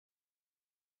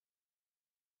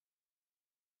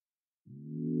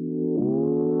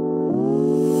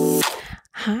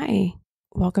Hi,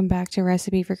 welcome back to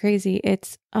Recipe for Crazy.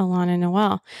 It's Alanna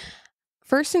Noel.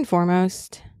 First and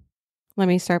foremost, let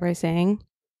me start by saying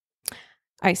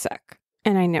I suck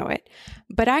and I know it,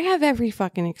 but I have every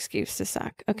fucking excuse to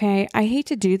suck. Okay. I hate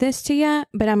to do this to you,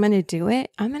 but I'm going to do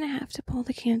it. I'm going to have to pull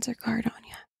the cancer card on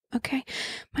you. Okay.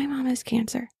 My mom has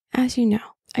cancer, as you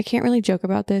know. I can't really joke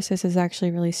about this. This is actually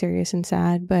really serious and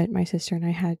sad, but my sister and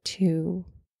I had to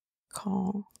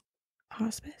call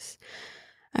hospice.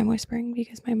 I'm whispering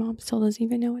because my mom still doesn't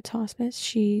even know it's hospice.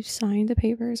 She signed the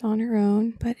papers on her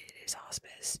own, but it is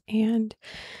hospice. And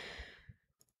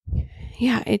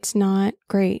yeah, it's not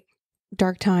great.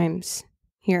 Dark times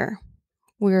here.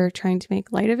 We're trying to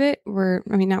make light of it. We're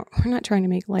not trying to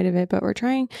make light of it, but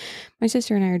my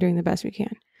sister and I are doing the best we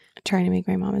can. Trying to make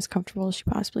my mom as comfortable as she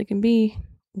possibly can be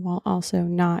while also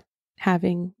not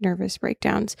having nervous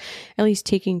breakdowns, at least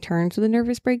taking turns with the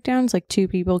nervous breakdowns. Like two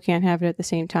people can't have it at the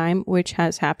same time, which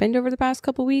has happened over the past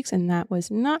couple weeks. And that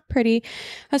was not pretty.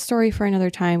 A story for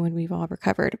another time when we've all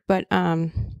recovered. But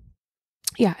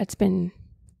yeah, it's been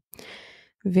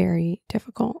very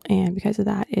difficult. And because of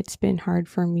that, it's been hard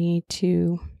for me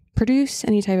to produce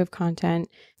any type of content,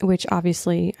 which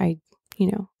obviously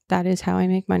that is how I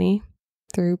make money,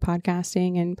 through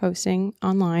podcasting and posting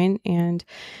online. And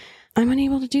I'm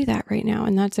unable to do that right now,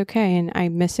 and that's okay. And I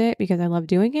miss it because I love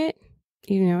doing it.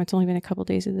 It's only been a couple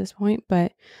days at this point,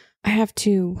 but I have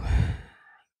to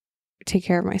take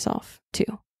care of myself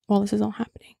too while this is all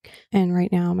happening. And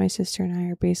right now, my sister and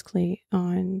I are basically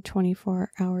on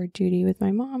 24-hour duty with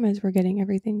my mom as we're getting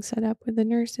everything set up with the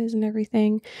nurses and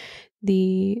everything.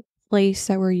 The place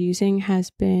that we're using has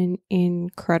been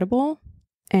incredible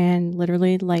and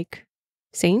literally like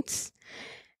saints.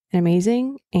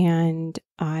 Amazing. And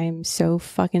I'm so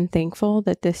fucking thankful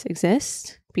that this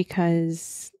exists,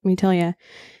 because let me tell you,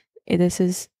 this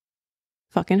is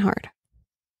fucking hard.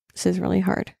 This is really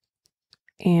hard.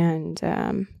 And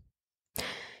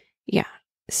yeah,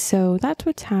 so that's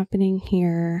what's happening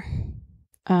here,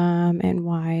 and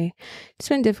why it's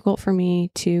been difficult for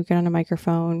me to get on a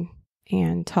microphone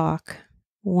and talk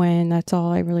when that's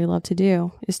all I really love to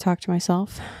do, is talk to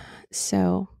myself.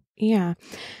 So yeah.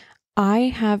 I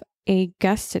have a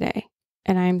guest today,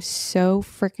 and I'm so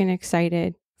freaking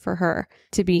excited for her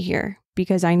to be here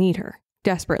because I need her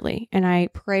desperately. And I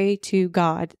pray to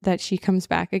God that she comes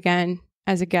back again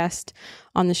as a guest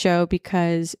on the show,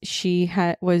 because she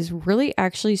was really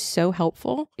actually so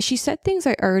helpful. She said things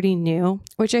I already knew,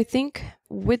 which I think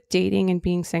with dating and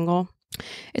being single,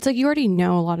 it's like you already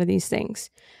know a lot of these things,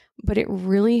 but it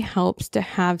really helps to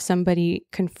have somebody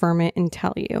confirm it and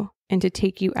tell you, and to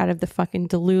take you out of the fucking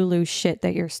delulu shit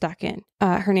that you're stuck in.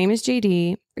 Her name is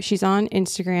Jaydi. She's on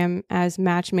Instagram as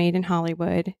Matchmade in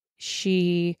Hollywood.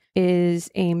 She is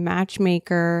a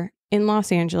matchmaker in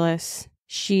Los Angeles.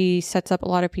 She sets up a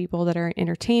lot of people that are in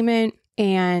entertainment.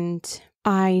 And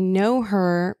I know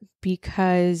her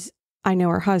because I know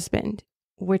her husband,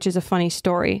 which is a funny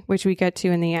story, which we get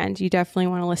to in the end. You definitely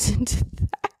want to listen to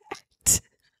that.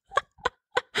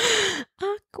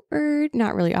 Awkward.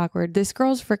 Not really awkward. This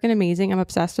girl's freaking amazing. I'm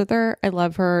obsessed with her. I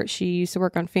love her. She used to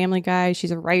work on Family Guy.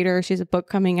 She's a writer. She has a book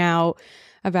coming out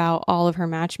about all of her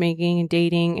matchmaking and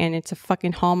dating, and it's a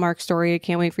fucking Hallmark story. I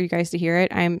can't wait for you guys to hear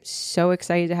it. I'm so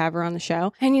excited to have her on the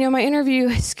show. And my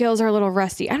interview skills are a little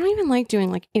rusty. I don't even like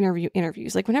doing like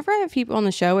interviews. Like whenever I have people on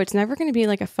the show, it's never going to be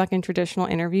like a fucking traditional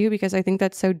interview, because I think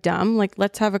that's so dumb. Like,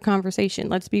 let's have a conversation.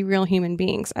 Let's be real human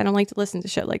beings. I don't like to listen to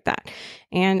shit like that.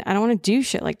 And I don't want to do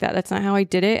shit like that. That's not how I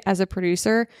did it as a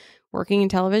producer working in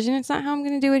television. It's not how I'm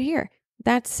going to do it here.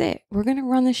 That's it. We're going to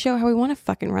run the show how we want to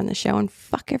fucking run the show, and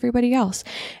fuck everybody else.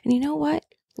 And you know what?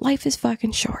 Life is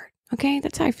fucking short. Okay?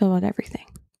 That's how I feel about everything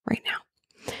right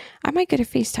now. I might get a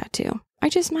face tattoo. I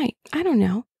just might. I don't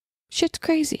know. Shit's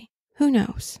crazy. Who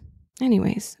knows?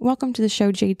 Anyways, welcome to the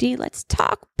show, Jaydi. Let's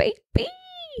talk, baby.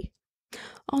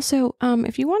 Also,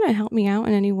 if you want to help me out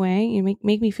in any way, you make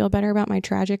me feel better about my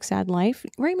tragic, sad life,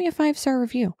 write me a 5-star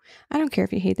review. I don't care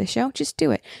if you hate the show. Just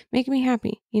do it. Make me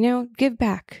happy. Give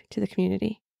back to the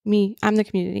community. I'm the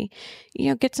community.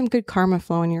 Get some good karma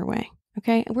flowing your way.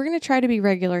 Okay. We're going to try to be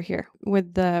regular here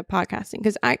with the podcasting,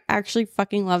 because I actually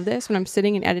fucking love this when I'm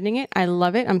sitting and editing it. I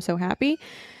love it. I'm so happy.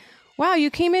 Wow,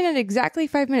 you came in at exactly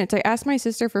 5 minutes. I asked my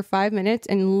sister for 5 minutes,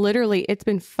 and literally it's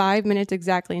been 5 minutes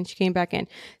exactly, and she came back in.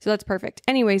 So that's perfect.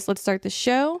 Anyways, let's start the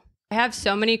show. I have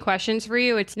so many questions for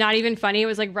you. It's not even funny. It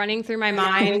was like running through my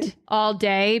mind all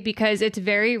day, because it's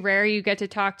very rare you get to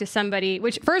talk to somebody,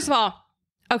 which, first of all,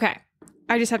 okay,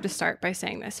 I just have to start by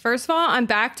saying this. First of all, I'm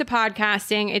back to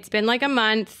podcasting. It's been like a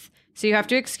month, so you have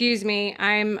to excuse me.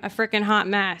 I'm a freaking hot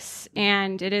mess,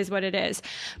 and it is what it is.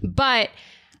 But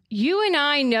you and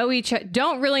I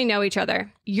don't really know each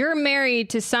other. You're married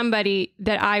to somebody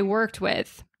that I worked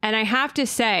with. And I have to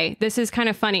say, this is kind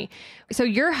of funny. So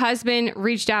your husband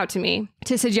reached out to me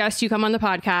to suggest you come on the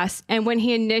podcast. And when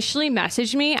he initially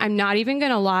messaged me, I'm not even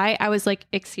going to lie, I was like,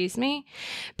 excuse me?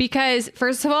 Because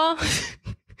first of all,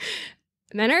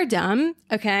 men are dumb,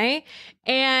 okay?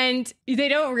 And they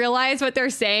don't realize what they're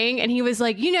saying. And he was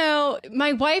like,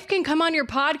 my wife can come on your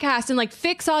podcast and like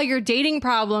fix all your dating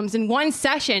problems in one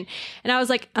session. And I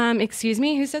was like, excuse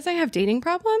me, who says I have dating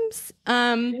problems?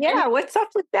 Yeah, what's up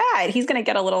with that? He's going to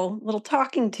get a little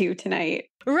talking to tonight.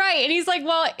 Right. And he's like,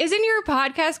 well, isn't your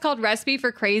podcast called Recipe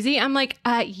for Crazy? I'm like,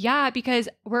 yeah, because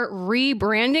we're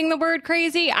rebranding the word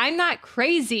crazy. I'm not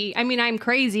crazy. I mean, I'm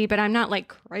crazy, but I'm not like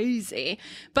crazy.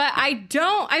 But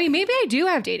maybe I do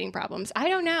have dating problems. I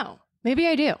don't know. Maybe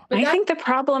I do. I think the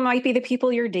problem might be the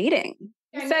people you're dating.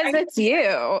 Who says it's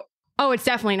you? Oh, it's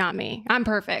definitely not me. I'm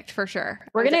perfect for sure.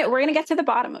 We're gonna get to the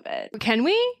bottom of it. Can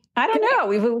we? I don't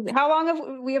know. How long have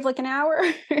we have like an hour?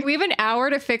 We have an hour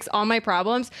to fix all my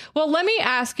problems. Well, let me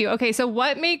ask you. Okay, so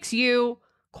what makes you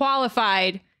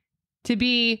qualified to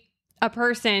be a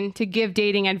person to give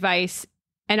dating advice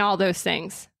and all those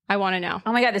things? I want to know.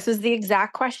 Oh my God, this was the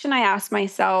exact question I asked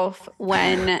myself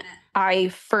when I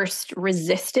first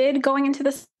resisted going into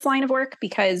this line of work,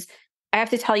 because I have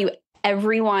to tell you,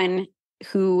 everyone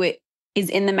who is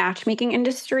in the matchmaking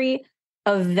industry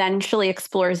eventually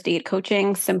explores date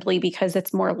coaching simply because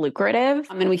it's more lucrative.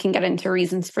 And we can get into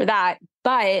reasons for that.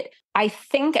 But I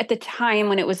think at the time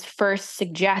when it was first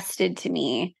suggested to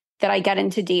me that I get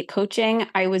into date coaching,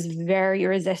 I was very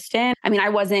resistant. I mean, I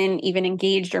wasn't even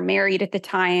engaged or married at the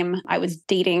time. I was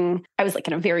dating. I was like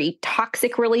in a very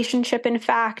toxic relationship, in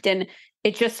fact. And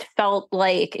it just felt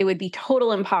like it would be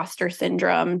total imposter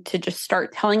syndrome to just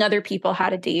start telling other people how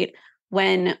to date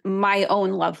when my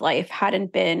own love life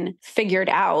hadn't been figured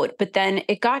out. But then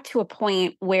it got to a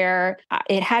point where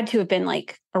it had to have been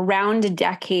like around a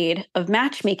decade of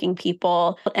matchmaking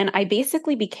people. And I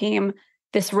basically became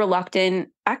this reluctant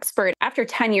expert. After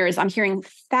 10 years, I'm hearing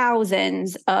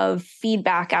thousands of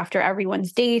feedback after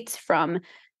everyone's dates from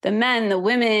the men, the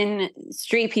women,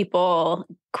 straight people,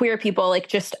 queer people, like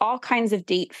just all kinds of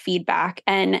date feedback.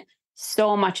 And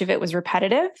so much of it was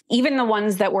repetitive, even the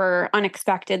ones that were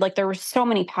unexpected. Like there were so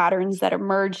many patterns that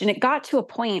emerged. And it got to a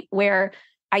point where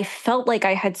I felt like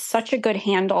I had such a good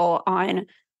handle on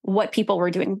what people were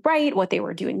doing right, what they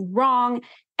were doing wrong.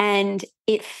 And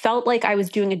it felt like I was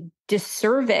doing a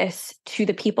disservice to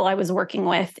the people I was working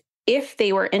with if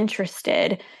they were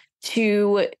interested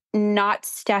to not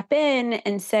step in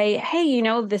and say, hey,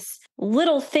 this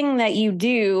little thing that you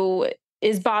do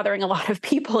is bothering a lot of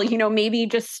people. Maybe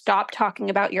just stop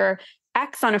talking about your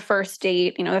ex on a first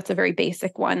date. That's a very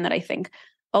basic one that I think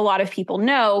a lot of people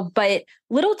know, but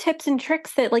little tips and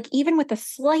tricks that like even with the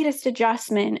slightest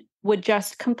adjustment would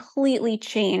just completely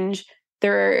change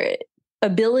their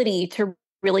ability to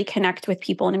really connect with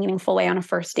people in a meaningful way on a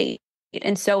first date.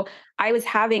 And so I was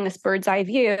having this bird's eye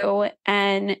view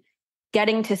and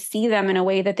getting to see them in a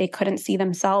way that they couldn't see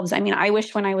themselves. I mean, I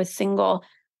wish when I was single,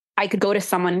 I could go to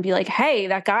someone and be like, hey,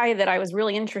 that guy that I was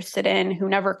really interested in who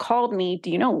never called me, do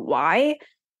you know why?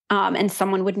 And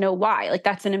someone would know why. Like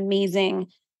that's an amazing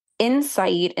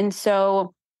insight. And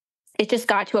so it just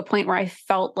got to a point where I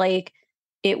felt like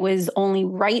it was only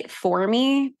right for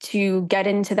me to get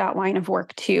into that line of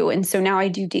work too. And so now I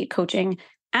do date coaching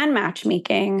and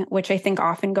matchmaking, which I think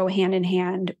often go hand in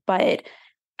hand. But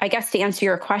I guess to answer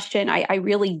your question, I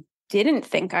really didn't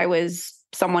think I was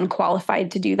someone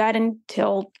qualified to do that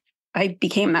until I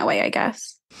became that way, I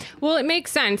guess. Well, it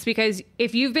makes sense because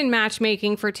if you've been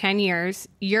matchmaking for 10 years,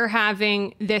 you're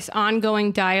having this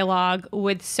ongoing dialogue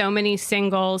with so many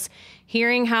singles,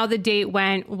 hearing how the date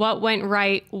went, what went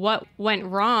right, what went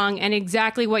wrong, and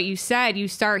exactly what you said, you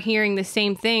start hearing the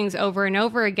same things over and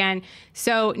over again.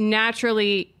 So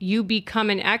naturally, you become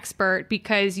an expert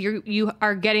because you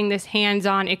are getting this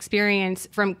hands-on experience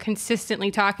from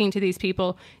consistently talking to these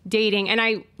people, dating. And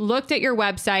I looked at your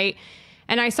website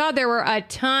and I saw there were a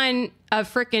ton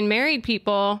of freaking married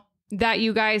people that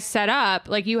you guys set up.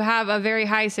 Like you have a very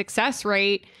high success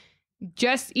rate.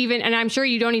 And I'm sure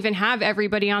you don't even have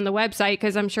everybody on the website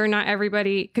because I'm sure not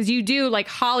everybody, because you do like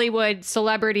Hollywood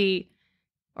celebrity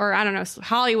or I don't know,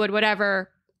 Hollywood, whatever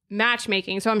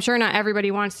matchmaking. So I'm sure not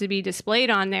everybody wants to be displayed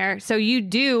on there. So you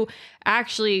do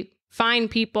actually find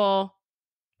people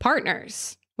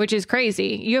partners, which is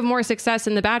crazy. You have more success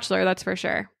in The Bachelor, that's for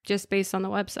sure, just based on the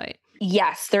website.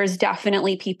 Yes, there's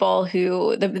definitely people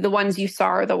who, the ones you saw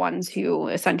are the ones who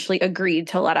essentially agreed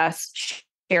to let us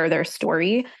share their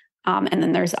story. And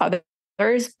then there's others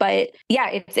But yeah,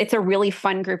 it's a really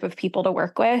fun group of people to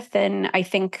work with. And I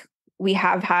think we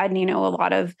have had, a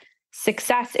lot of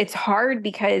success. It's hard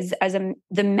because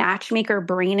the matchmaker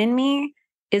brain in me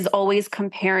is always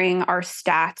comparing our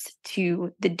stats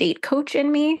to the date coach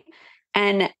in me.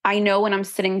 And I know when I'm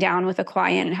sitting down with a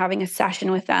client and having a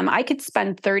session with them, I could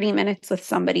spend 30 minutes with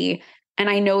somebody and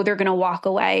I know they're going to walk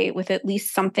away with at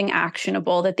least something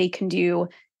actionable that they can do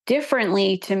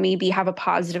differently to maybe have a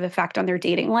positive effect on their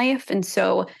dating life. And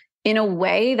so in a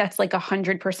way, that's like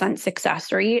 100%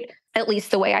 success rate, at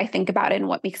least the way I think about it and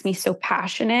what makes me so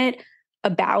passionate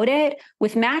about it.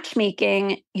 With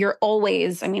matchmaking, you're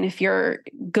always, if you're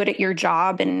good at your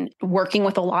job and working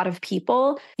with a lot of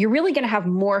people, you're really going to have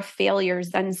more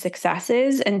failures than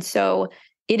successes. And so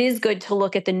it is good to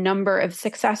look at the number of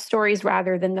success stories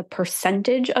rather than the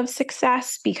percentage of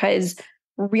success, because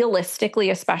realistically,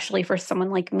 especially for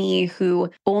someone like me who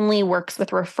only works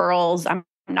with referrals, I'm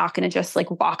not going to just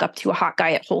like walk up to a hot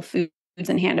guy at Whole Foods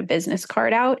and hand a business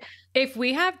card out. If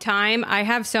we have time, I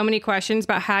have so many questions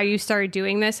about how you started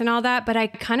doing this and all that, but I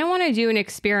kind of want to do an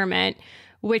experiment,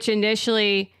 which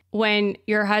initially when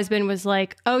your husband was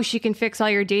like, oh, she can fix all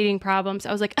your dating problems,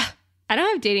 I was like, I don't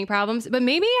have dating problems, but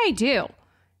maybe I do.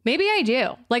 Maybe I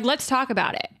do. Like, let's talk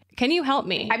about it. Can you help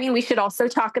me? We should also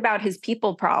talk about his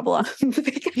people problems.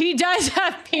 He does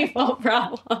have people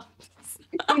problems.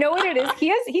 You know what it is?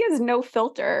 He has no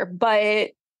filter,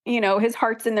 but his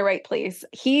heart's in the right place.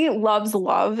 He loves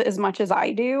love as much as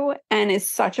I do and is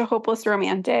such a hopeless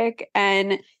romantic.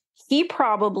 And he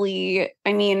probably,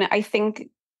 I think,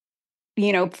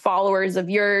 followers of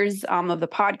yours, of the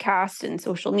podcast and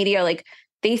social media, like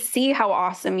they see how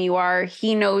awesome you are.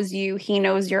 He knows you. He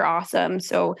knows you're awesome.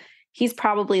 So he's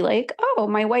probably like, oh,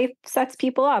 my wife sets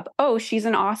people up. Oh, she's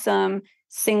an awesome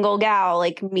single gal.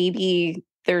 Like maybe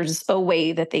there's a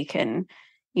way that they can,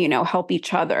 help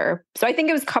each other. So I think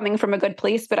it was coming from a good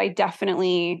place, but I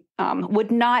definitely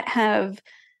would not have,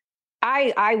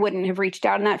 I wouldn't have reached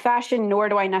out in that fashion, nor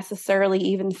do I necessarily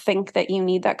even think that you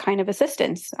need that kind of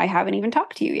assistance. I haven't even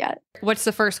talked to you yet. What's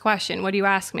the first question? What do you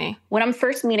ask me? When I'm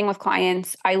first meeting with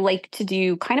clients, I like to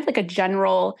do kind of like a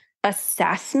general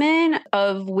assessment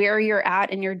of where you're at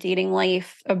in your dating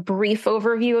life, a brief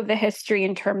overview of the history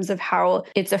in terms of how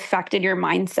it's affected your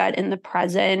mindset in the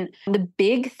present. The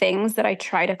big things that I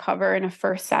try to cover in a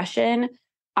first session,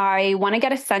 I want to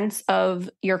get a sense of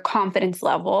your confidence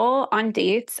level on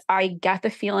dates. I get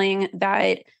the feeling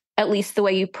that at least the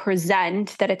way you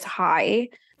present, that it's high.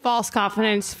 False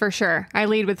confidence for sure. I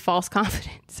lead with false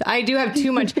confidence. I do have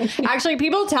too much. Actually,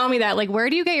 people tell me that, like, where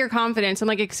do you get your confidence? I'm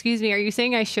like, excuse me, are you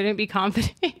saying I shouldn't be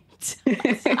confident?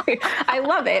 I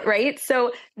love it, right?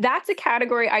 So that's a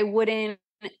category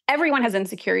everyone has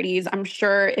insecurities. I'm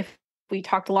sure if we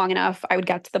talked long enough, I would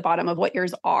get to the bottom of what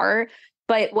yours are.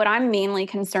 But what I'm mainly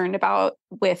concerned about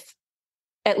with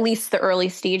at least the early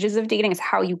stages of dating is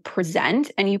how you present,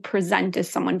 and you present as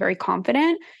someone very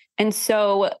confident. And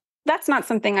so that's not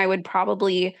something I would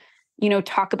probably,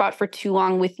 talk about for too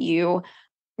long with you.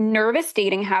 Nervous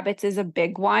dating habits is a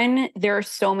big one. There are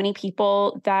so many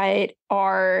people that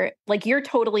are like, you're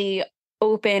totally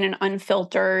open and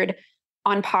unfiltered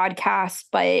on podcasts,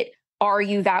 but are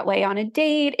you that way on a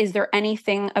date? Is there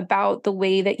anything about the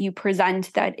way that you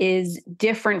present that is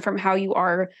different from how you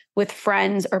are with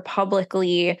friends or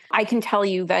publicly? I can tell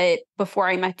you that before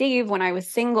I met Dave, when I was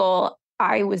single,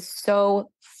 I was so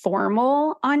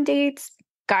formal on dates.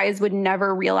 Guys would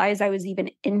never realize I was even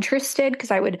interested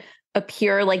because I would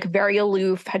appear like very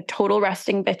aloof, had total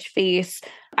resting bitch face.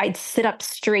 I'd sit up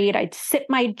straight. I'd sip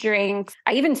my drinks.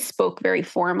 I even spoke very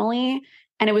formally.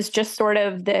 And it was just sort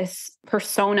of this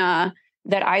persona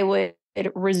that I would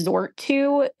resort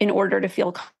to in order to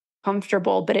feel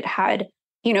comfortable. But it had,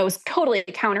 it was totally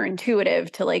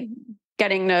counterintuitive to like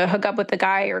getting to hook up with the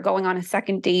guy or going on a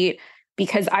second date,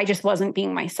 because I just wasn't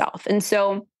being myself. And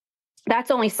so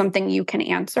that's only something you can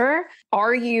answer.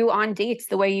 Are you on dates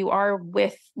the way you are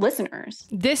with listeners?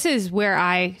 This is where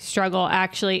I struggle,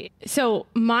 actually. So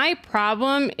my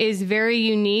problem is very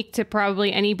unique to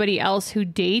probably anybody else who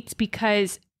dates,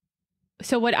 because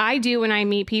so what I do when I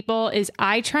meet people is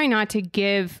I try not to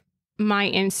give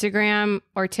my Instagram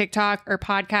or TikTok or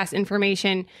podcast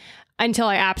information until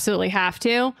I absolutely have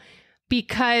to,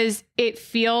 because it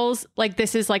feels like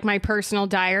this is like my personal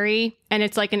diary and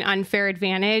it's like an unfair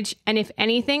advantage. And if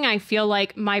anything, I feel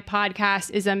like my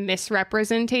podcast is a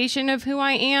misrepresentation of who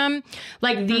I am.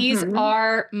 Like these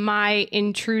are my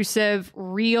intrusive,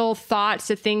 real thoughts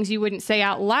to things you wouldn't say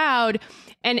out loud.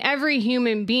 And every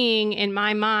human being in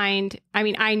my mind,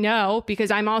 I know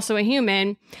because I'm also a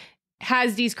human,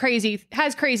 has crazy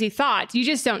thoughts. You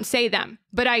just don't say them.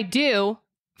 But I do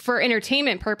for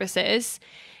entertainment purposes.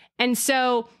 And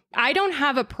so I don't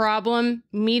have a problem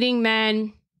meeting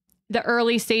men the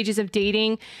early stages of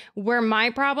dating. Where my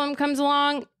problem comes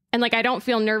along, and like I don't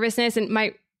feel nervousness, and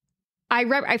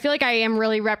I feel like I am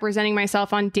really representing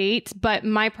myself on dates, but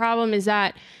my problem is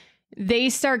that they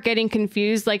start getting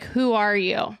confused. Like, who are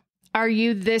you? Are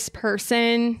you this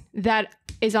person that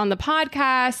is on the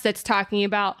podcast that's talking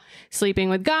about sleeping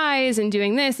with guys and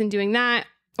doing this and doing that?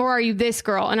 Or are you this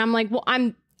girl? And I'm like, well,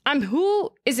 I'm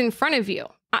who is in front of you.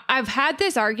 I've had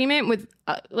this argument with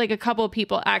like a couple of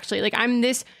people, actually. Like, I'm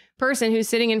this person who's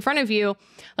sitting in front of you.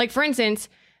 Like, for instance,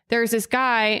 there's this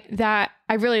guy that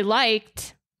I really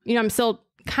liked. You know, I'm still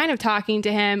kind of talking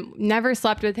to him, never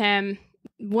slept with him,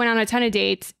 went on a ton of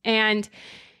dates, and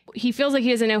he feels like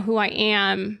he doesn't know who I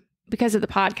am because of the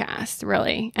podcast,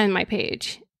 really, and my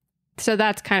page. So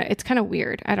it's kind of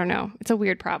weird. I don't know. It's a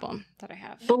weird problem that I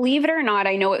have. Believe it or not,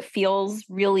 I know it feels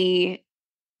really,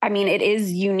 I mean, it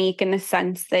is unique in the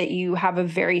sense that you have a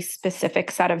very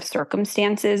specific set of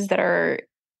circumstances that are,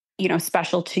 you know,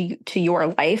 special to your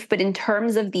life. But in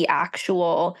terms of the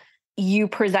actual you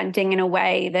presenting in a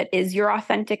way that is your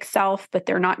authentic self, but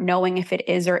they're not knowing if it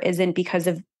is or isn't because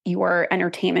of your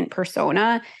entertainment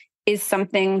persona, is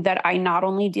something that I not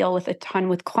only deal with a ton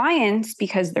with clients,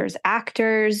 because there's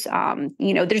actors,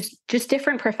 you know, there's just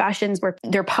different professions where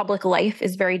their public life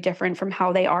is very different from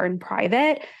how they are in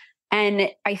private. And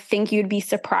I think you'd be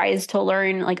surprised to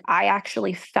learn, like, I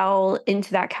actually fell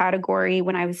into that category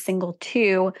when I was single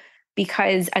too,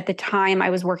 because at the time I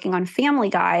was working on Family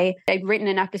Guy. I'd written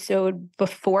an episode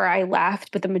before I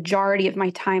left, but the majority of my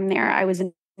time there, I was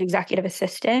an executive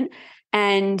assistant.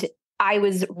 And I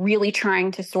was really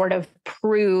trying to sort of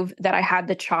prove that I had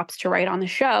the chops to write on the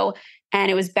show. And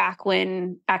it was back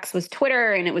when X was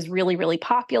Twitter and it was really, really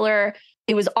popular.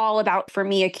 It was all about, for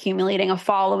me, accumulating a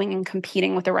following and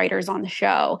competing with the writers on the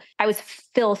show. I was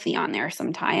filthy on there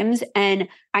sometimes. And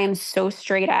I am so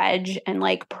straight edge and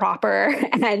like proper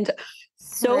and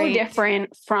so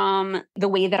different from the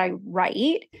way that I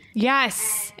write.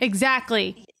 Yes,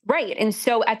 exactly. Right. And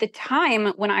so at the time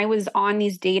when I was on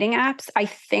these dating apps, I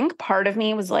think part of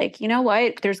me was like, you know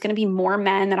what, there's going to be more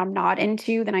men that I'm not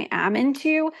into than I am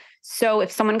into. So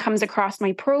if someone comes across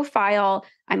my profile,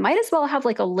 I might as well have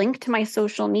like a link to my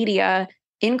social media,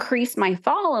 increase my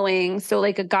following. So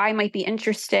like a guy might be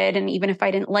interested. And even if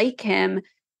I didn't like him,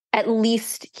 at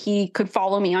least he could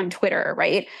follow me on Twitter.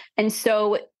 Right. And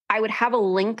so I would have a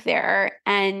link there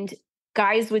and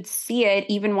guys would see it,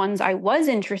 even ones I was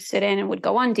interested in and would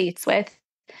go on dates with.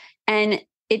 And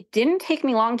it didn't take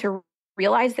me long to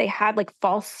realize they had like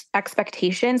false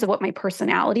expectations of what my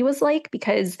personality was like,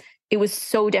 because it was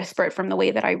so disparate from the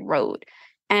way that I wrote.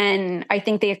 And I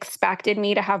think they expected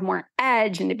me to have more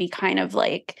edge and to be kind of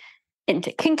like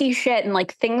into kinky shit and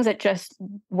like things that just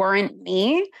weren't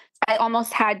me. I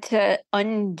almost had to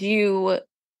undo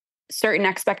certain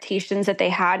expectations that they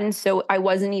had. And so I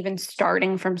wasn't even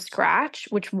starting from scratch,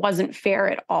 which wasn't fair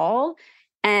at all.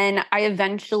 And I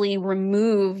eventually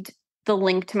removed the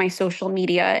link to my social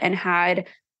media and had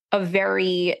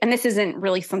and this isn't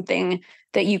really something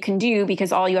that you can do,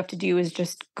 because all you have to do is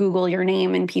just Google your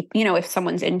name and people, you know, if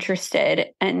someone's interested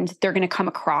and they're going to come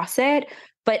across it.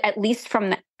 But at least from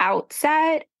the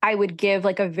outset, I would give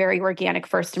like a very organic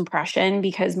first impression,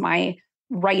 because my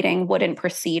writing wouldn't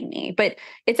precede me. But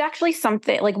it's actually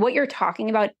something like what you're talking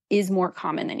about is more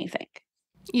common than you think.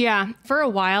 Yeah. For a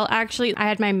while, actually, I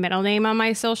had my middle name on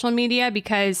my social media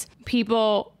because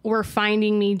people were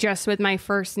finding me just with my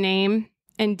first name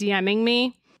and DMing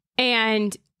me.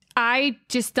 And I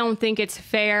just don't think it's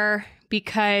fair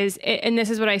because, and this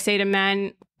is what I say to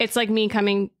men, it's like me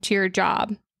coming to your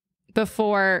job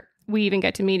before we even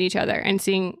get to meet each other and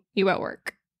seeing you at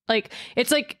work. Like,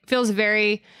 it's like, feels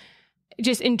very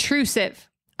just intrusive,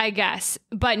 I guess.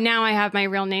 But now I have my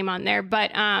real name on there.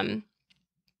 But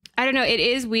I don't know. It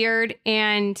is weird.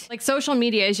 And like social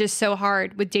media is just so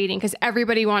hard with dating because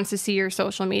everybody wants to see your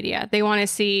social media. They want to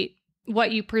see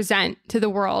what you present to the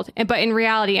world. But in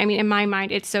reality, I mean, in my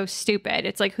mind, it's so stupid.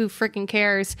 It's like, who freaking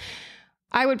cares?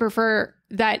 I would prefer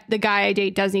that the guy I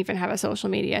date doesn't even have a social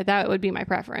media. That would be my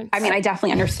preference. I mean, I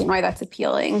definitely understand why that's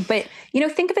appealing. But, you know,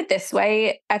 think of it this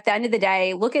way. At the end of the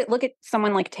day, look at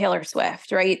someone like Taylor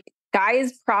Swift, right?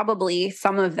 Guys, probably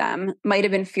some of them might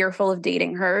have been fearful of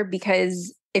dating her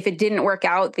because if it didn't work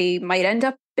out, they might end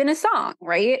up in a song,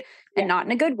 right? And not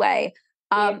in a good way.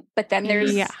 But then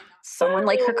there's someone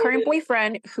like her current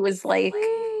boyfriend who is like...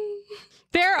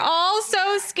 They're all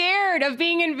so scared of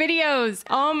being in videos.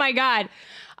 Oh my God.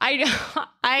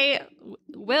 I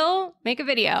will make a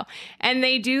video and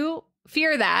they do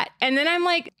fear that. And then I'm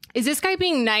like, is this guy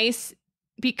being nice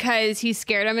because he's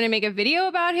scared I'm going to make a video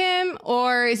about him,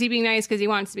 or is he being nice because he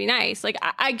wants to be nice? Like,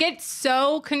 I get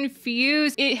so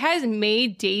confused. It has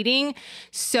made dating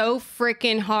so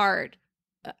freaking hard.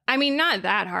 I mean, not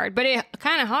that hard, but it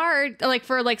kind of hard, like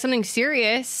for like something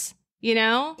serious, you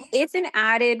know? It's an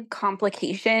added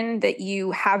complication that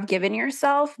you have given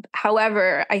yourself.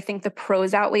 However, I think the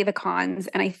pros outweigh the cons.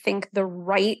 And I think the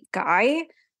right guy,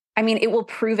 I mean, it will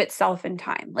prove itself in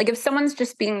time. Like if someone's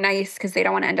just being nice because they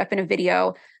don't want to end up in a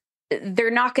video,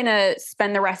 they're not going to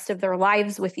spend the rest of their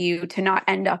lives with you to not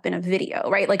end up in a video,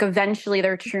 right? Like eventually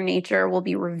their true nature will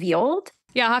be revealed.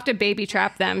 Yeah, I'll have to baby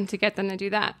trap them to get them to do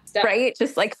that. Right?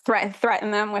 Just like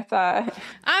threaten them with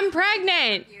I'm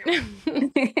pregnant.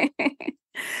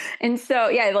 And so,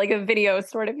 yeah, like a video is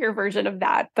sort of your version of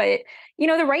that. But, you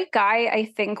know, the right guy, I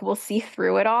think, will see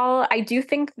through it all. I do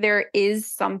think there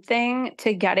is something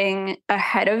to getting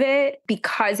ahead of it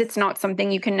because it's not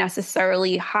something you can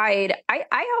necessarily hide.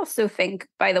 I also think,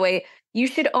 by the way, you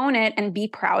should own it and be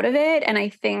proud of it. And I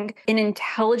think an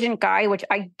intelligent guy, which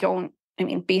I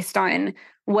mean, based on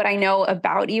what I know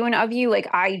about you and of you, like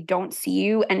I don't see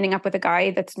you ending up with a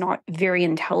guy that's not very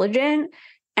intelligent.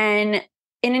 And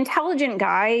an intelligent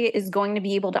guy is going to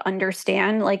be able to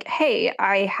understand, like, hey,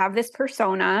 I have this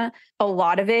persona. A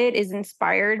lot of it is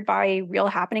inspired by real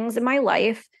happenings in my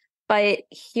life, but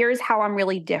here's how I'm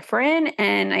really different.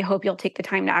 And I hope you'll take the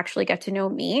time to actually get to know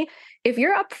me. If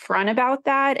you're upfront about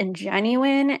that and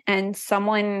genuine, and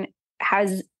someone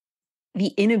has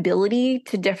the inability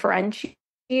to differentiate,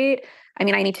 I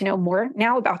mean, I need to know more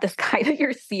now about this guy that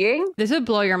you're seeing. This would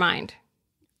blow your mind.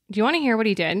 Do you want to hear what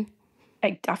he did?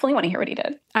 I definitely want to hear what he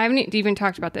did. I haven't even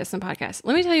talked about this in the podcast.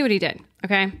 Let me tell you what he did,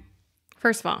 okay?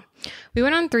 First of all, we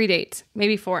went on 3 dates,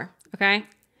 maybe 4, okay?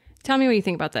 Tell me what you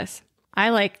think about this. I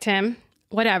liked him,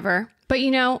 whatever. But, you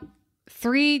know,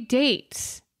 3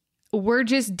 dates. We're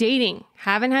just dating.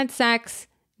 Haven't had sex,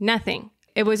 nothing.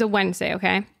 It was a Wednesday,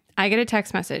 okay? I get a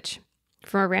text message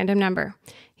from a random number.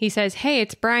 He says, hey,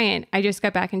 it's Brian. I just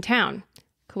got back in town.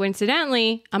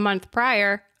 Coincidentally, a month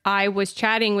prior, I was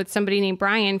chatting with somebody named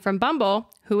Brian from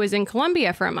Bumble who was in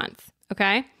Colombia for a month.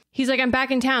 Okay. He's like, I'm back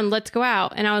in town. Let's go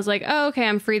out. And I was like, oh, okay.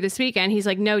 I'm free this weekend. He's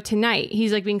like, no, tonight.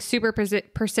 He's like being super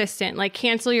persistent. Like,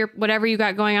 cancel your whatever you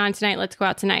got going on tonight. Let's go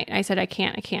out tonight. I said, I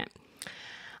can't.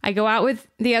 I go out with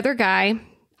the other guy.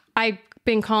 I've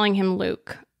been calling him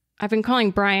Luke. I've been calling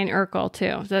Brian Urkel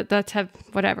too.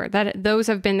 Those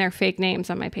have been their fake names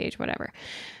on my page, whatever.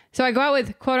 So I go out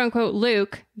with quote unquote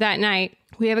Luke that night.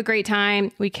 We have a great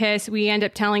time. We kiss. We end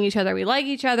up telling each other we like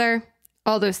each other.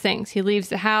 All those things. He leaves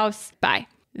the house. Bye.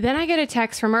 Then I get a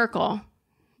text from Urkel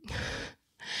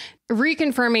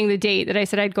reconfirming the date that I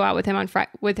said I'd go out with him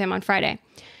on Friday.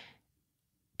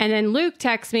 And then Luke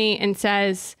texts me and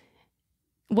says,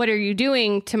 what are you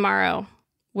doing tomorrow?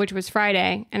 Which was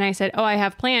Friday. And I said, oh, I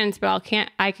have plans, but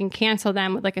I can cancel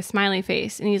them with like a smiley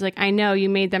face. And he's like, I know, you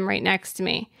made them right next to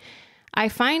me. I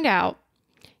find out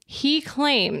he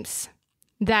claims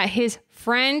that his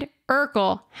friend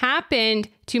Urkel happened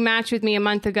to match with me a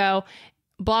month ago,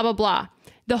 blah, blah, blah.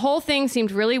 The whole thing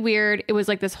seemed really weird. It was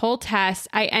like this whole test.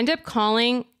 I end up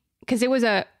calling because it was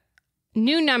a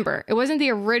new number. It wasn't the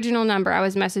original number I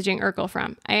was messaging Urkel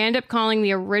from. I end up calling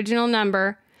the original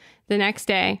number the next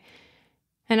day.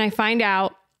 And I find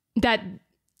out that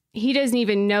he doesn't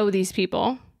even know these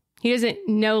people. He doesn't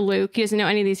know Luke. He doesn't know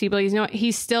any of these people.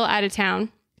 He's still out of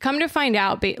town. Come to find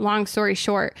out, long story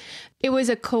short, it was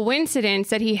a coincidence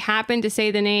that he happened to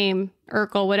say the name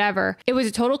Urkel, whatever. It was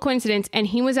a total coincidence. And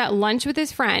he was at lunch with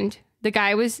his friend, the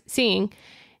guy I was seeing,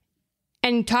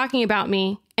 and talking about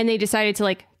me. And they decided to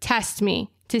like test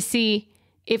me to see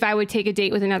if I would take a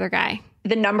date with another guy.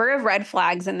 The number of red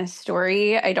flags in this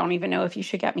story, I don't even know if you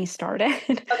should get me started.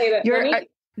 Okay,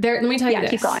 let me tell you this.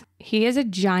 Keep going. He is a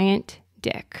giant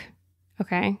dick.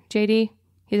 Okay, JD,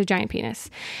 he's a giant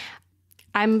penis.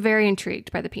 I'm very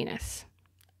intrigued by the penis.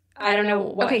 I don't know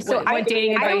what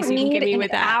dating advice you can give me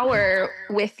with that. I don't need an hour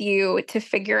with you to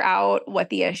figure out what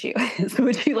the issue is.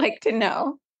 Would you like to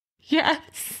know?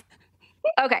 Yes.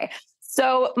 Okay.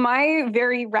 So my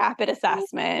very rapid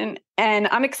assessment, and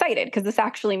I'm excited because this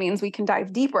actually means we can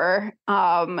dive deeper.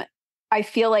 I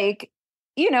feel like,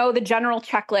 the general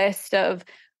checklist of,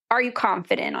 are you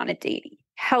confident on a date?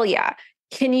 Hell yeah.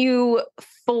 Can you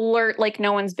flirt like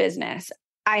no one's business?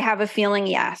 I have a feeling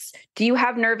yes. Do you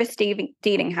have nervous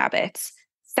dating habits?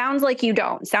 Sounds like you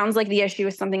don't. Sounds like the issue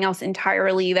is something else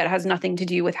entirely that has nothing to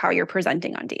do with how you're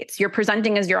presenting on dates. You're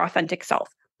presenting as your authentic self.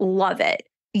 Love it.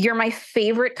 You're my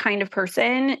favorite kind of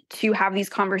person to have these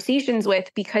conversations with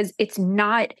because it's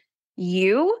not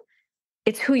you,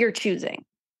 it's who you're choosing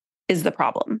is the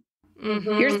problem.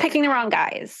 You're just picking the wrong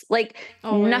guys. Like,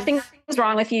 nothing's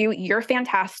wrong with you. You're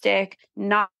fantastic.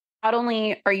 Not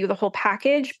only are you the whole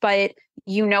package, but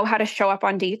you know how to show up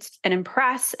on dates and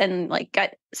impress and like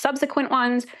get subsequent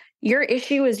ones. Your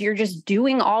issue is you're just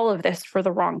doing all of this for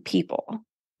the wrong people.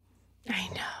 I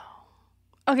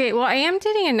know. Okay, well, I am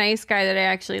dating a nice guy that I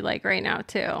actually like right now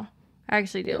too. I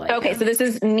actually do like him. So this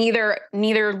is neither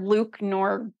Luke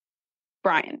nor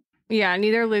Brian. Yeah,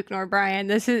 neither Luke nor Brian.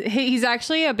 He's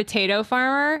actually a potato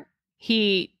farmer.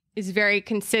 He is very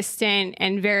consistent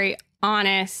and very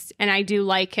honest, and I do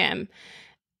like him.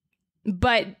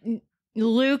 But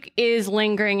Luke is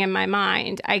lingering in my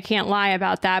mind. I can't lie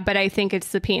about that, but I think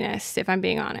it's the penis, if I'm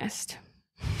being honest.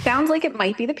 Sounds like it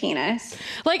might be the penis.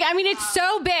 Like, I mean, it's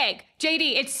so big.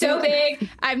 JD, it's so big.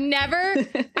 I've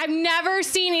never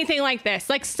seen anything like this.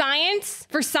 Like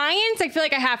for science, I feel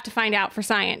like I have to find out for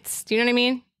science. Do you know what I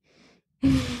mean?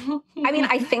 I mean,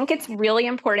 I think it's really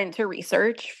important to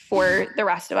research for the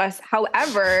rest of us.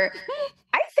 However,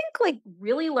 I think like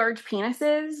really large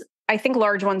penises, I think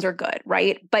large ones are good,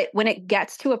 right? But when it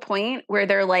gets to a point where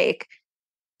they're like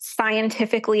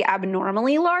scientifically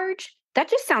abnormally large, that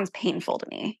just sounds painful to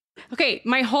me. Okay,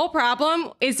 my whole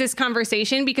problem is this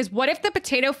conversation, because what if the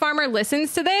potato farmer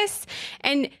listens to this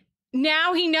and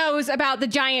now he knows about the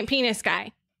giant penis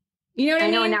guy? You know what I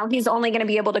mean? I know, now he's only going to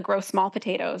be able to grow small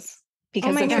potatoes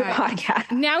because of your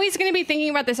podcast. Now he's going to be thinking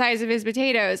about the size of his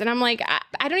potatoes. And I'm like,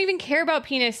 I don't even care about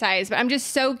penis size, but I'm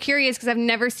just so curious because I've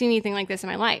never seen anything like this in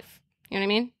my life. You know what I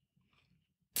mean?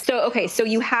 So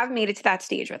you have made it to that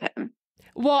stage with him.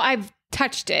 Well, I've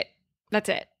touched it. That's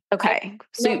it. Okay.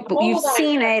 So you've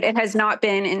seen it. It has not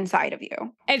been inside of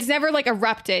you. It's never like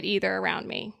erupted either around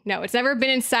me. No, it's never been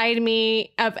inside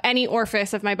me of any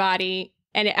orifice of my body.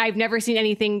 And I've never seen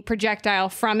anything projectile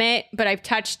from it, but I've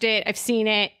touched it. I've seen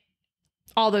it,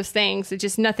 all those things. It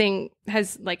just nothing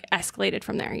has like escalated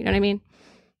from there. You know what I mean?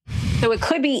 So it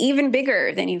could be even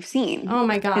bigger than you've seen. Oh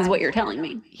my God. Is what you're telling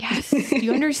me. Yes. Do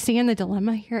you understand the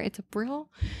dilemma here? It's a real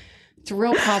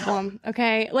problem.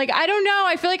 Okay. Like, I don't know.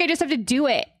 I feel like I just have to do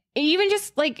it. Even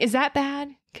just like, is that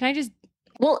bad? Can I just?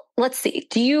 Well, let's see.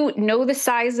 Do you know the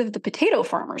size of the potato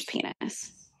farmer's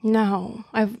penis? No,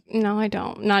 I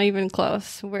don't. Not even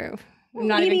close.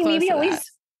 Maybe at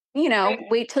least,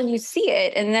 wait till you see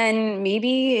it, and then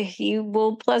maybe he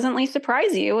will pleasantly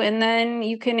surprise you, and then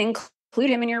you can include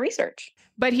him in your research.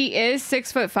 But he is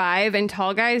 6'5", and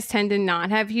tall guys tend to not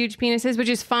have huge penises, which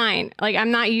is fine. Like, I'm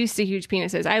not used to huge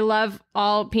penises. I love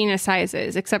all penis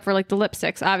sizes, except for like the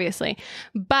lipsticks, obviously.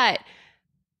 But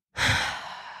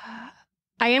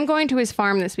I am going to his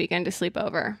farm this weekend to sleep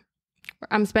over.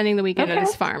 I'm spending the weekend at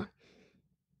his farm.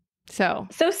 So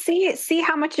see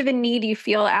how much of a need you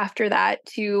feel after that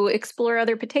to explore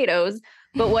other potatoes.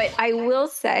 But what I will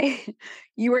say,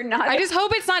 you are not. I just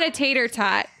hope it's not a tater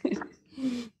tot.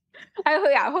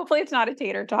 Hopefully it's not a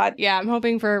tater tot. Yeah, I'm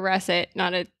hoping for a russet,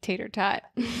 not a tater tot.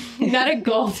 Not a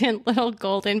little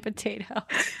golden potato.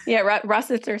 Yeah,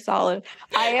 russets are solid.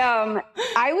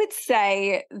 I would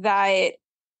say that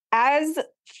as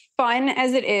fun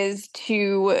as it is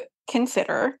to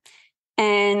consider,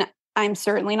 and I'm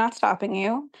certainly not stopping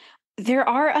you, there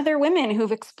are other women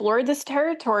who've explored this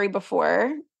territory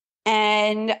before,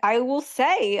 and I will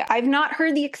say I've not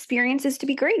heard the experiences to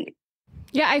be great.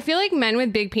 Yeah, I feel like men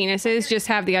with big penises just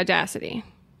have the audacity.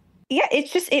 Yeah,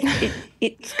 it's just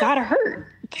it's gotta hurt.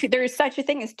 There's such a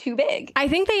thing as too big. I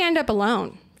think they end up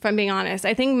alone, if I'm being honest.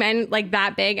 I think men like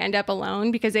that big end up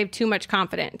alone because they have too much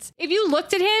confidence. If you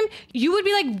looked at him, you would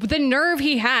be like, the nerve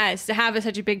he has to have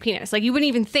such a big penis. Like, you wouldn't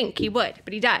even think he would,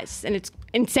 but he does. And it's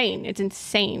insane. It's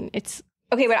insane.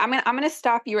 Okay, but I'm gonna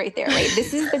stop you right there. Right,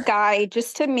 this is the guy.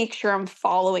 Just to make sure I'm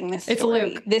following this story. It's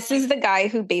Luke. This is the guy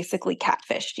who basically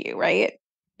catfished you, right?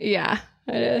 Yeah,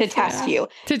 it is. To test you.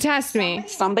 To test me.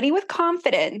 Somebody with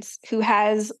confidence who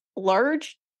has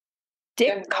large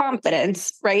dick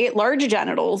confidence, right? Large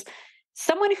genitals.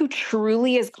 Someone who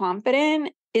truly is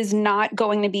confident is not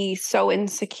going to be so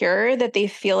insecure that they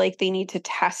feel like they need to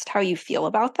test how you feel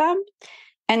about them.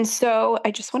 And so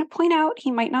I just want to point out he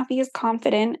might not be as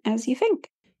confident as you think.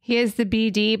 He has the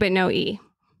BD, but no E.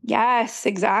 Yes,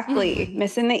 exactly.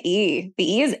 Missing the E.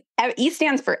 The E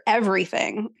stands for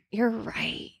everything. You're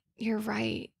right.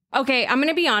 Okay, I'm going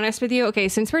to be honest with you. Okay,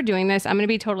 since we're doing this, I'm going to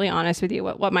be totally honest with you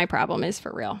what my problem is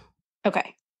for real.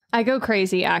 Okay. I go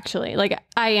crazy, actually. Like,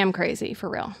 I am crazy for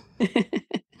real.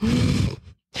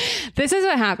 This is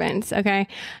what happens, okay?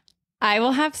 I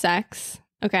will have sex,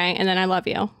 okay? And then I love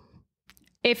you.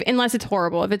 Unless it's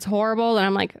horrible. If it's horrible, then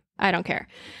I'm like, I don't care.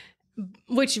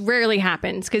 which rarely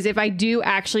happens. Because if I do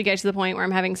actually get to the point where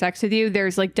I'm having sex with you,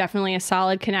 there's like definitely a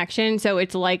solid connection. So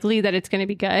it's likely that it's going to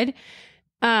be good.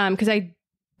 Because I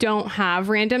don't have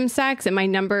random sex and my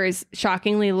number is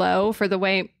shockingly low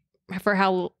for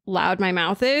how loud my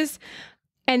mouth is.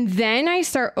 And then I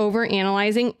start over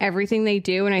analyzing everything they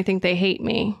do. And I think they hate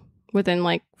me within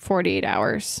like 48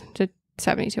 hours to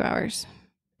 72 hours.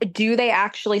 Do they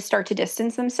actually start to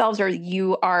distance themselves, or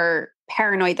you are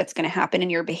paranoid that's going to happen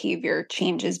and your behavior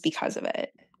changes because of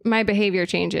it? My behavior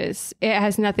changes. It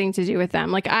has nothing to do with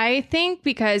them. Like, I think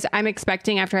because I'm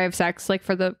expecting after I have sex, like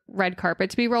for the red carpet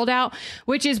to be rolled out,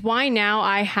 which is why now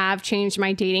I have changed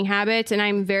my dating habits. And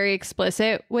I'm very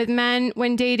explicit with men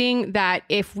when dating that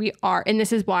if we are, and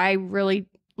this is why I really,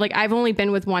 like, I've only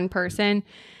been with one person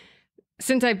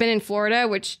since I've been in Florida,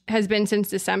 which has been since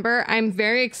December. I'm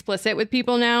very explicit with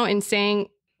people now in saying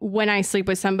when I sleep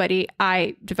with somebody,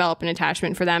 I develop an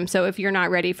attachment for them. So if you're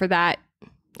not ready for that,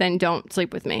 then don't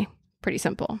sleep with me. Pretty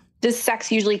simple. Does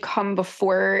sex usually come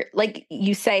before, like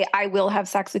you say, I will have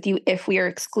sex with you if we are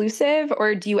exclusive,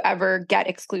 or do you ever get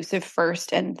exclusive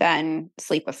first and then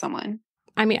sleep with someone?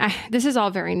 I mean, this is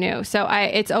all very new. So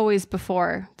it's always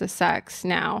before the sex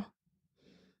now.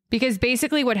 Because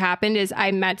basically what happened is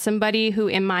I met somebody who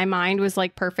in my mind was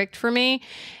like perfect for me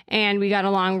and we got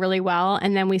along really well.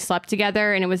 And then we slept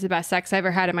together and it was the best sex I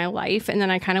ever had in my life. And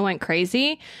then I kind of went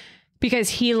crazy because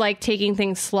he liked taking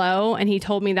things slow and he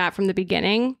told me that from the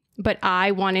beginning. But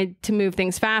I wanted to move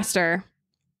things faster.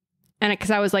 And because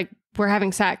I was like, we're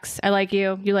having sex. I like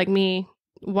you. You like me.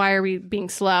 Why are we being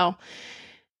slow?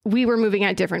 We were moving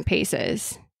at different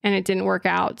paces and it didn't work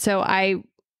out. So I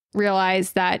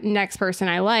realize that next person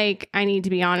I like, I need to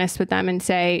be honest with them and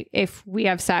say, if we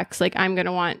have sex, like I'm going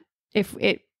to want, if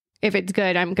it's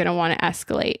good, I'm going to want to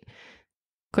escalate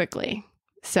quickly.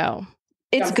 So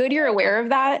it's good you're aware of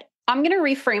that. I'm going to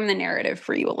reframe the narrative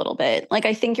for you a little bit. Like,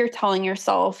 I think you're telling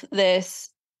yourself this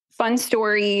fun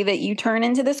story that you turn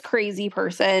into this crazy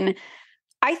person.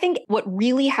 I think what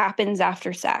really happens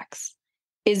after sex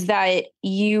is that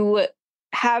you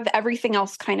have everything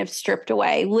else kind of stripped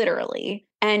away, literally,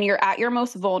 and you're at your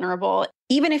most vulnerable.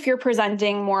 Even if you're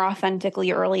presenting more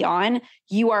authentically early on,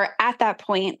 you are at that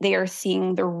point, they are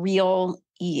seeing the real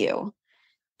you.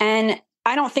 And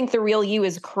I don't think the real you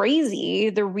is crazy.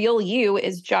 The real you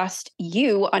is just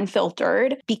you,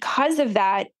 unfiltered. Because of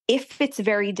that, if it's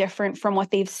very different from what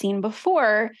they've seen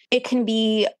before, it can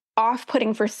be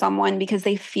off-putting for someone because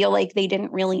they feel like they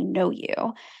didn't really know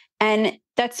you. And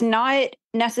that's not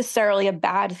necessarily a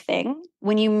bad thing.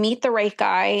 When you meet the right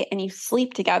guy and you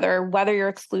sleep together, whether you're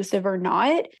exclusive or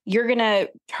not, you're going to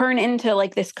turn into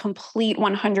like this complete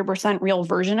 100% real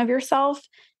version of yourself.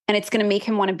 And it's going to make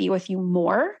him want to be with you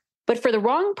more. But for the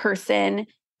wrong person,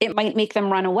 it might make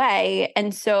them run away.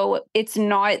 And so it's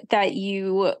not that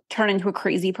you turn into a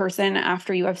crazy person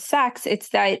after you have sex. It's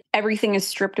that everything is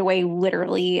stripped away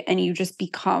literally and you just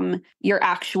become your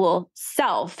actual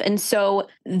self. And so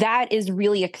that is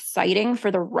really exciting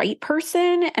for the right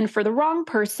person. And for the wrong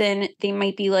person, they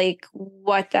might be like,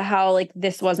 what the hell? Like,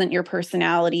 this wasn't your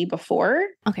personality before.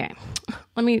 Okay,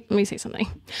 let me say something.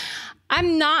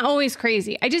 I'm not always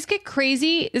crazy. I just get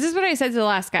crazy. This is what I said to the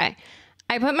last guy.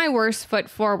 I put my worst foot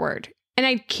forward and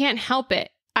I can't help it.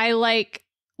 I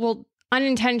will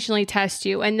unintentionally test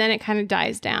you and then it kind of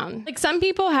dies down. Like, some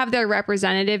people have their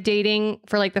representative dating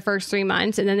for like the first 3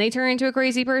 months and then they turn into a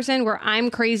crazy person, where I'm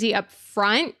crazy up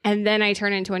front and then I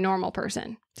turn into a normal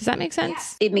person. Does that make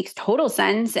sense? It makes total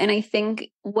sense. And I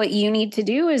think what you need to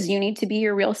do is you need to be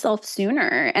your real self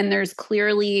sooner. And there's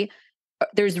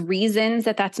reasons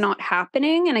that that's not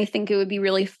happening. And I think it would be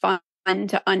really fun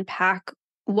to unpack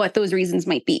what those reasons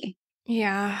might be.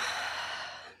 Yeah.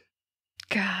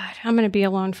 God, I'm going to be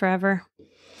alone forever.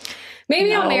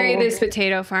 Maybe I'll marry this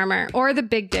potato farmer or the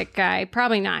big dick guy.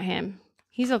 Probably not him.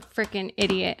 He's a freaking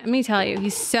idiot. Let me tell you,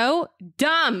 he's so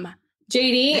dumb.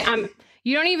 JD,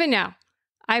 you don't even know.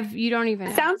 You don't even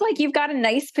know. Sounds like you've got a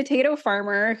nice potato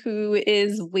farmer who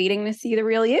is waiting to see the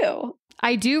real you.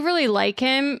 I do really like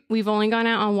him. We've only gone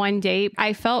out on one date.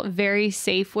 I felt very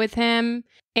safe with him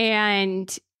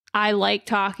and I like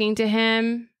talking to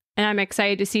him and I'm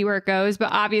excited to see where it goes.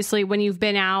 But obviously, when you've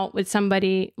been out with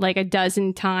somebody like a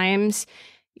dozen times,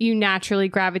 you naturally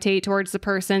gravitate towards the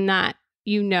person that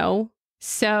you know.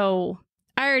 So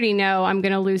I already know I'm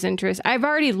going to lose interest. I've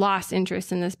already lost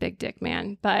interest in this big dick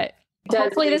man, but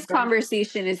hopefully this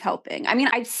conversation is helping. I mean,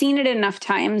 I've seen it enough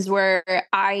times where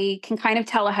I can kind of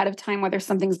tell ahead of time whether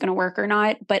something's going to work or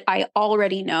not, but I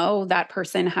already know that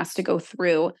person has to go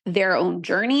through their own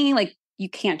journey. Like, you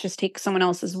can't just take someone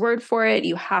else's word for it.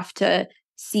 You have to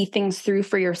see things through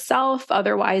for yourself.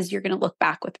 Otherwise, you're going to look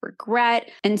back with regret.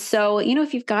 And so,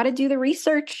 if you've got to do the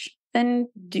research, then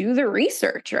do the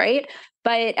research, right?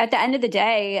 But at the end of the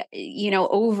day,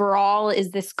 overall,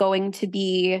 is this going to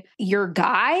be your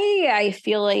guy? I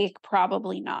feel like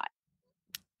probably not.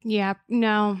 Yeah,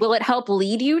 no. Will it help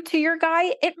lead you to your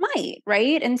guy? It might,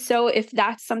 right? And so if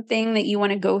that's something that you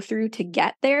want to go through to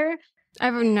get there,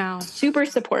 no. Super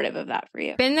supportive of that for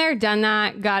you. Been there, done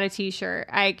that, got a t-shirt.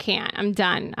 I can't. I'm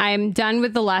done. I'm done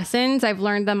with the lessons. I've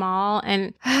learned them all.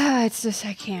 And it's just,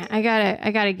 I can't. I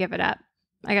gotta give it up.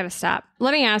 I gotta stop.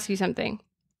 Let me ask you something.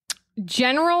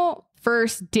 General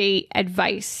first date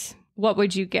advice. What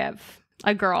would you give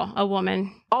a girl, a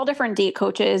woman? All different date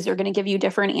coaches are going to give you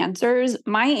different answers.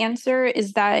 My answer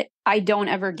is that I don't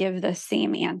ever give the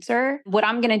same answer. What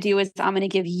I'm going to do is I'm going to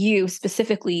give you,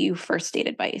 specifically you, first date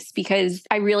advice, because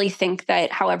I really think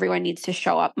that how everyone needs to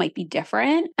show up might be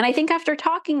different. And I think after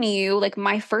talking to you, like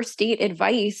my first date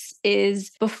advice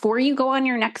is before you go on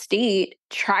your next date,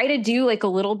 try to do like a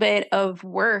little bit of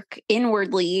work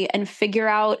inwardly and figure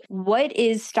out what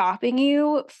is stopping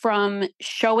you from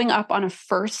showing up on a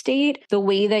first date the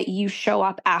way that you show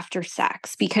up after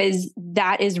sex, because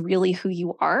that is really who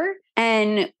you are.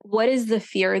 And what is the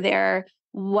fear there?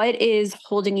 What is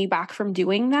holding you back from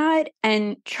doing that?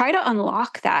 And try to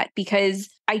unlock that, because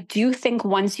I do think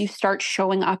once you start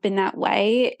showing up in that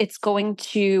way, it's going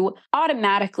to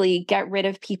automatically get rid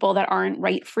of people that aren't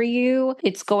right for you.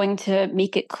 It's going to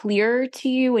make it clear to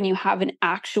you when you have an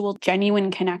actual genuine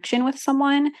connection with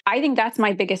someone. I think that's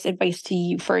my biggest advice to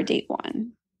you for a date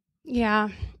one. Yeah,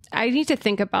 I need to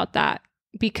think about that,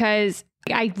 because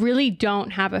I really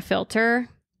don't have a filter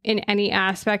in any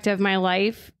aspect of my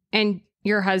life. And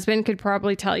your husband could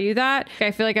probably tell you that.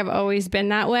 I feel like I've always been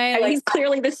that way. He's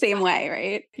clearly the same way,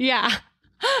 right? Yeah.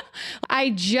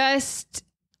 I just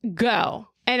go.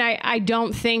 And I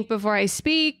don't think before I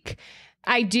speak.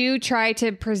 I do try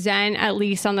to present, at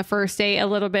least on the first date, a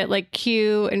little bit like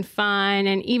cute and fun.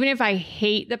 And even if I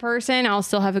hate the person, I'll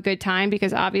still have a good time,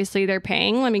 because obviously they're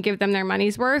paying. Let me give them their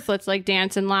money's worth. Let's like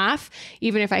dance and laugh,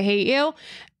 even if I hate you.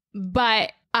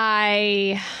 But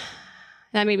that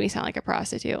made me sound like a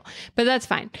prostitute, but that's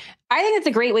fine. I think it's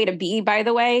a great way to be, by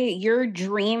the way. Your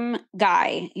dream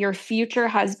guy, your future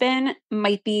husband,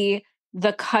 might be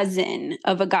the cousin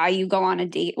of a guy you go on a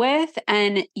date with,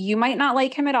 and you might not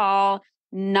like him at all.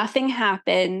 Nothing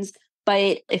happens.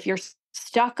 But if you're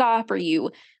stuck up, or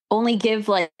you only give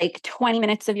like 20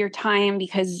 minutes of your time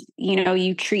because,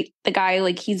 you treat the guy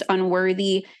like he's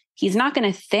unworthy, he's not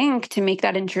going to think to make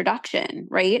that introduction,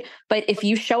 right? But if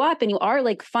you show up and you are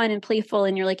like fun and playful,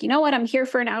 and you're like, you know what, I'm here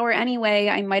for an hour anyway,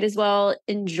 I might as well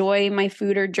enjoy my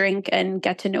food or drink and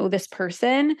get to know this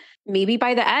person. Maybe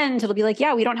by the end, it'll be like,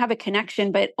 yeah, we don't have a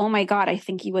connection, but oh my God, I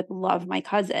think you would love my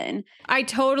cousin. I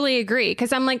totally agree.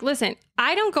 Because I'm like, listen,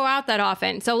 I don't go out that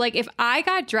often. So like if I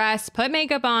got dressed, put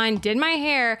makeup on, did my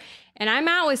hair, and I'm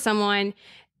out with someone,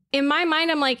 in my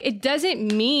mind, I'm like, it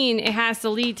doesn't mean it has to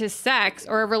lead to sex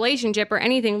or a relationship or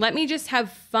anything. Let me just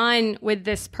have fun with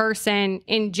this person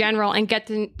in general and get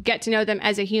to know them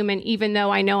as a human, even though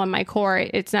I know in my core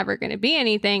it's never going to be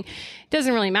anything. It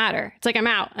doesn't really matter. It's like, I'm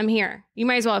out. I'm here. You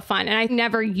might as well have fun. And I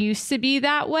never used to be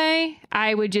that way.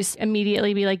 I would just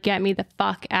immediately be like, get me the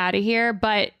fuck out of here.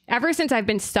 But ever since I've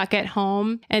been stuck at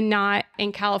home and not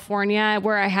in California,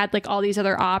 where I had like all these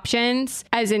other options,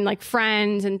 as in like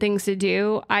friends and things to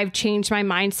do, I've changed my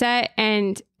mindset.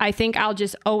 And I think I'll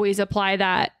just always apply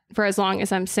that for as long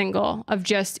as I'm single, of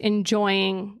just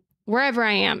enjoying wherever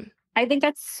I am. I think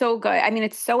that's so good. I mean,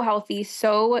 it's so healthy,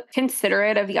 so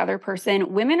considerate of the other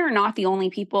person. Women are not the only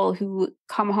people who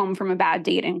come home from a bad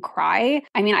date and cry.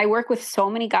 I mean, I work with so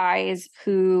many guys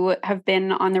who have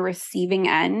been on the receiving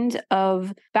end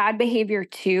of bad behavior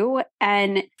too.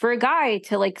 And for a guy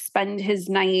to like spend his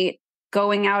night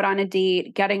going out on a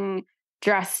date, getting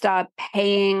dressed up,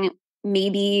 paying,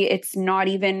 maybe it's not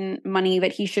even money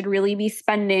that he should really be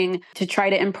spending to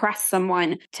try to impress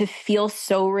someone, to feel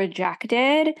so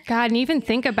rejected. God, and even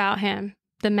think about him,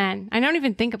 the men. I don't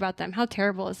even think about them. How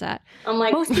terrible is that? I'm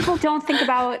like, most people don't think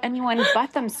about anyone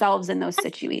but themselves in those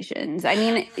situations. I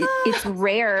mean, it's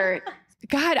rare.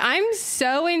 God, I'm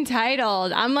so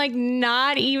entitled. I'm like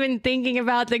not even thinking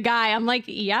about the guy. I'm like,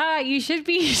 yeah, you should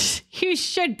be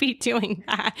doing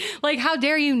that. Like, how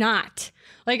dare you not?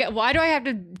 Like, why do I have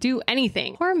to do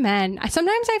anything? Poor men.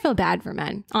 Sometimes I feel bad for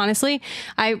men. Honestly,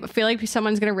 I feel like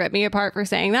someone's going to rip me apart for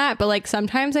saying that. But like,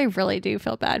 sometimes I really do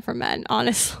feel bad for men,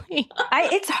 honestly.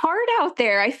 It's hard out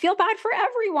there. I feel bad for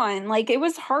everyone. Like, it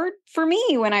was hard for me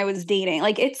when I was dating.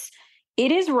 Like,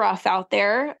 it is rough out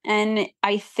there. And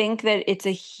I think that it's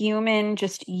a human,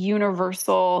 just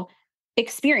universal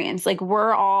experience. Like,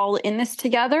 we're all in this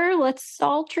together. Let's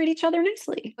all treat each other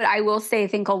nicely. But I will say, I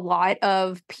think a lot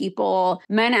of people,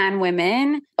 men and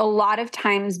women, a lot of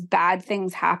times bad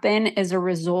things happen as a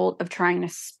result of trying to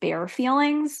spare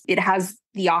feelings. It has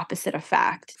the opposite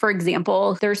effect. For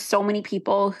example, there's so many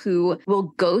people who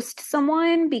will ghost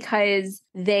someone because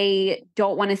they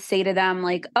don't want to say to them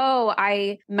like, oh,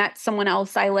 I met someone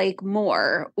else I like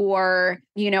more, or,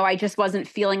 I just wasn't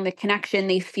feeling the connection.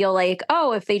 They feel like,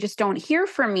 oh, if they just don't hear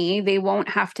from me, they won't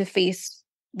have to face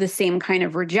the same kind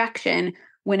of rejection.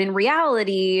 When in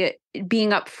reality, being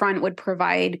upfront would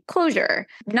provide closure.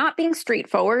 Not being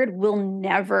straightforward will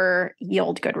never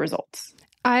yield good results.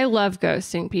 I love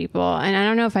ghosting people, and I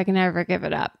don't know if I can ever give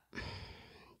it up.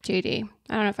 JD,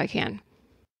 I don't know if I can.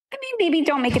 I mean, maybe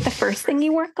don't make it the first thing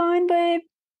you work on, but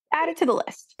add it to the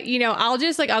list.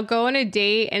 I'll go on a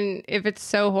date, and if it's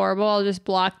so horrible, I'll just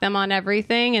block them on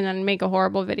everything and then make a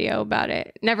horrible video about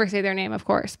it. Never say their name, of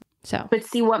course. So, but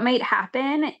see, what might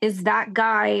happen is that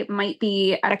guy might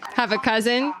be have a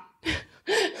cousin.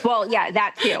 Well, yeah,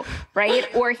 that too, right?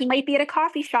 Or he might be at a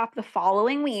coffee shop the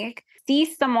following week, see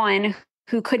someone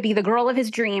who could be the girl of his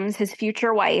dreams, his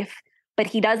future wife, but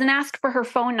he doesn't ask for her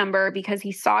phone number because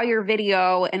he saw your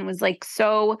video and was like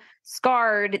so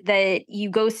scarred that you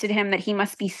ghosted him that he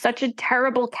must be such a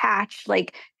terrible catch.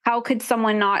 Like, how could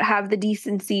someone not have the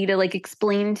decency to like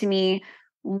explain to me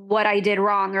what I did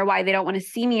wrong or why they don't want to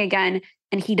see me again?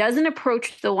 And he doesn't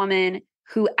approach the woman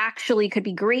who actually could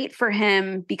be great for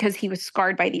him because he was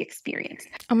scarred by the experience.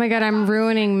 Oh my God, I'm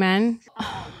ruining men.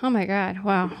 Oh my God.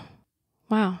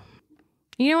 Wow.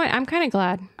 You know what? I'm kind of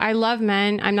glad. I love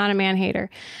men. I'm not a man hater.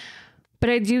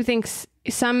 But I do think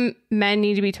some men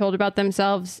need to be told about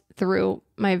themselves through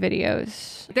my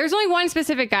videos. There's only one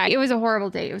specific guy. It was a horrible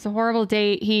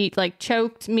date. He like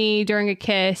choked me during a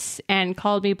kiss and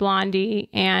called me blondie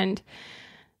and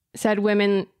said he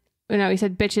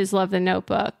said bitches love The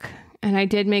Notebook. And I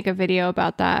did make a video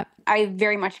about that. I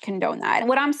very much condone that.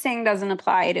 What I'm saying doesn't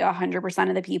apply to 100%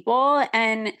 of the people.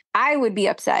 And I would be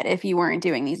upset if you weren't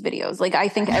doing these videos. Like, I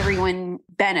think everyone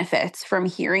benefits from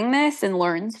hearing this and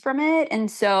learns from it. And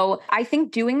so I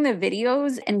think doing the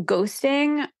videos and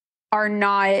ghosting are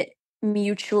not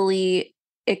mutually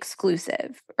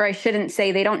exclusive. Or I shouldn't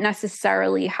say they don't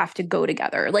necessarily have to go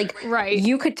together. Like, right.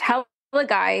 You could tell a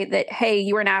guy that, hey,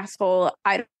 you were an asshole,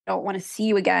 I don't want to see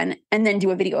you again, and then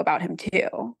do a video about him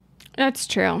too. That's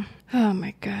true. Oh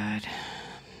my God.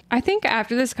 I think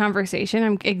after this conversation,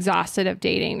 I'm exhausted of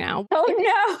dating now.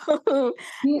 Oh no.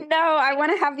 No, I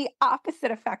want to have the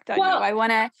opposite effect on you. I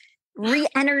want to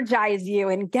re-energize you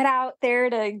and get out there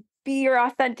to be your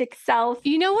authentic self.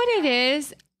 You know what it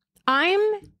is? I'm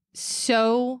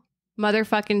so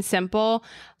motherfucking simple.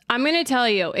 I'm going to tell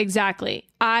you exactly.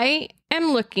 I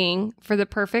am looking for the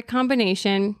perfect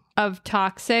combination of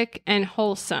toxic and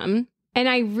wholesome. And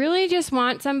I really just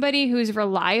want somebody who's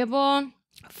reliable,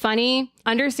 funny,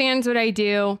 understands what I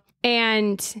do,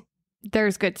 and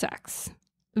there's good sex.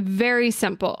 Very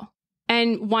simple.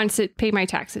 And wants to pay my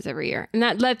taxes every year. And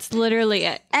that's literally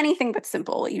it. Anything but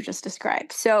simple, what you just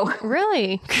described. So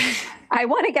really, I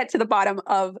want to get to the bottom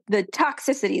of the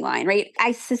toxicity line, right?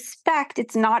 I suspect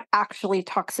it's not actually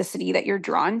toxicity that you're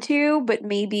drawn to, but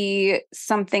maybe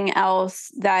something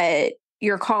else that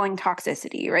you're calling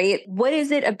toxicity, right? What is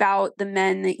it about the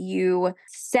men that you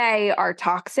say are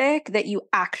toxic that you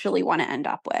actually want to end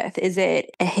up with? Is it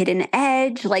a hidden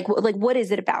edge? Like what is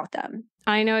it about them?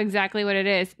 I know exactly what it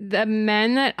is. The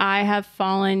men that I have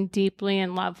fallen deeply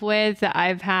in love with, that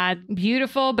I've had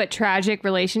beautiful but tragic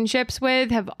relationships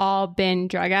with, have all been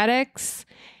drug addicts.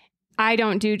 I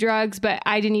don't do drugs, but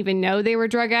I didn't even know they were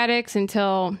drug addicts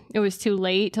until it was too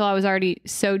late, till I was already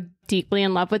so deeply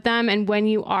in love with them. And when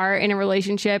you are in a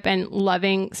relationship and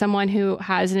loving someone who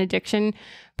has an addiction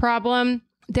problem,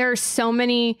 there are so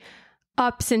many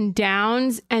ups and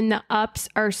downs, and the ups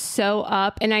are so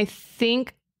up. And I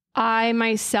think I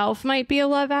myself might be a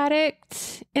love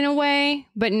addict in a way,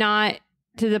 but not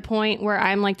to the point where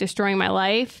I'm like destroying my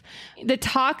life. The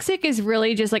toxic is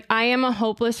really just like, I am a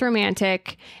hopeless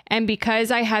romantic. And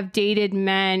because I have dated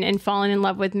men and fallen in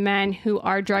love with men who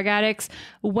are drug addicts,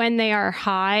 when they are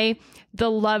high, the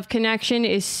love connection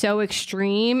is so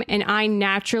extreme. And I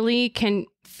naturally can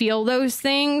feel those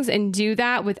things and do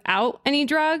that without any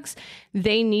drugs.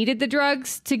 They needed the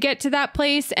drugs to get to that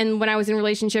place. And when I was in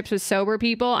relationships with sober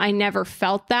people, I never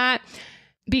felt that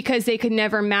because they could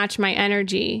never match my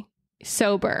energy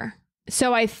sober.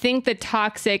 So I think the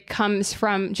toxic comes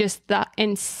from just the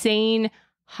insane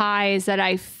highs that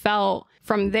I felt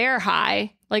from their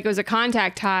high. Like it was a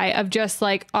contact high of just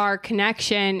like our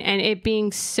connection and it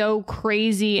being so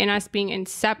crazy and us being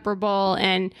inseparable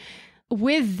and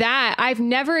with that, I've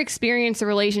never experienced a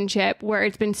relationship where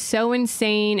it's been so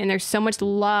insane and there's so much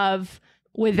love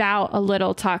without a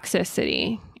little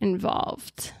toxicity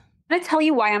involved. I'm going to tell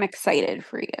you why I'm excited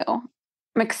for you.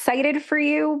 I'm excited for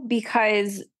you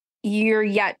because you're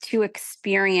yet to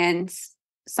experience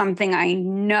something I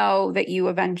know that you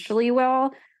eventually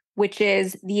will, which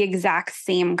is the exact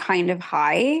same kind of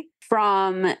high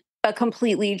from a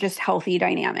completely just healthy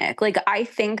dynamic. Like, I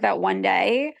think that one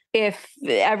day, if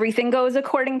everything goes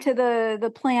according to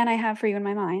the plan I have for you in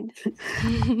my mind,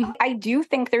 I do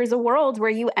think there's a world where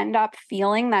you end up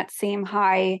feeling that same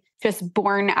high, just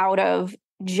born out of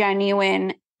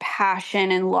genuine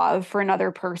passion and love for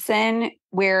another person,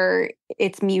 where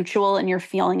it's mutual and you're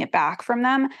feeling it back from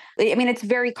them. I mean, it's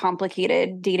very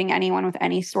complicated dating anyone with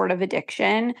any sort of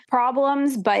addiction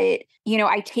problems, but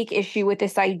I take issue with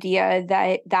this idea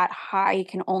that that high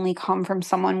can only come from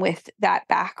someone with that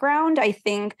background.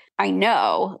 I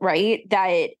know, right,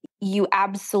 that you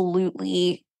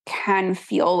absolutely can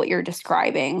feel what you're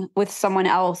describing with someone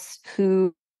else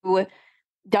who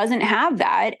doesn't have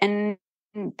that. And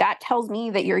that tells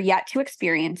me that you're yet to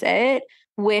experience it,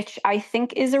 which I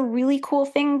think is a really cool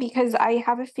thing, because I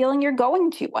have a feeling you're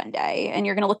going to one day and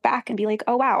you're going to look back and be like,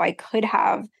 oh, wow, I could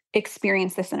have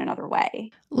experienced this in another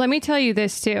way. Let me tell you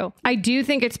this too. I do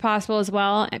think it's possible as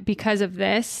well because of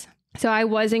this. So I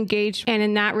was engaged, and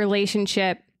in that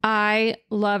relationship, I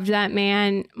loved that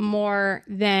man more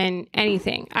than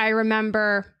anything. I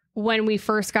remember when we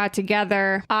first got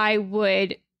together, I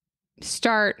would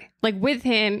start, like, with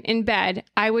him in bed,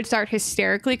 I would start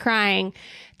hysterically crying,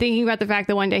 thinking about the fact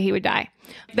that one day he would die,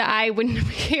 that I wouldn't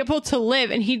be able to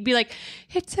live. And he'd be like,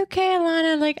 it's okay,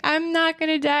 Alanna, like, I'm not going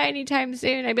to die anytime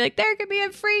soon. I'd be like, there could be a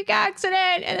freak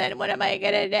accident, and then what am I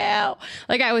going to do?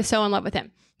 Like, I was so in love with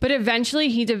him. But eventually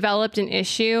he developed an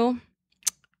issue,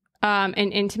 an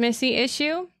intimacy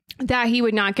issue that he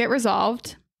would not get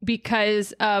resolved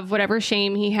because of whatever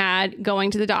shame he had going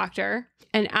to the doctor.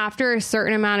 And after a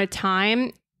certain amount of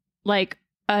time, like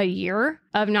a year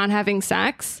of not having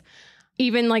sex,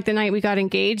 even like the night we got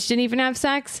engaged, didn't even have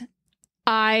sex,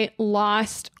 I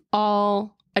lost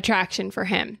all attraction for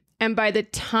him. And by the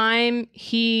time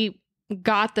he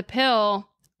got the pill,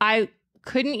 I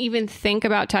couldn't even think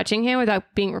about touching him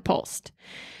without being repulsed,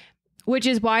 which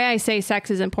is why I say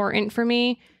sex is important for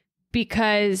me,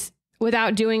 because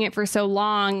without doing it for so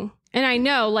long, and I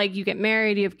know, like, you get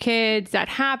married, you have kids, that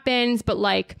happens, but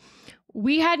like,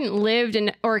 we hadn't lived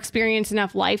or experienced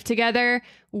enough life together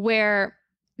where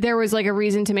there was like a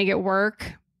reason to make it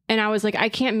work. And I was like, I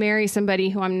can't marry somebody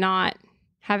who I'm not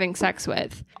having sex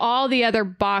with. All the other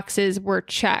boxes were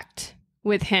checked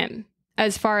with him,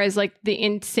 as far as like the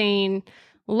insane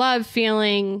love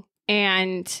feeling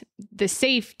and the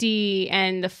safety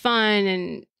and the fun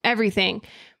and everything,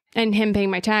 and him paying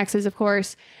my taxes, of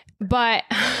course. But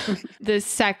the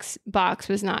sex box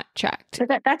was not checked. So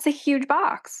that's a huge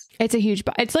box. It's a huge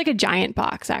box. It's like a giant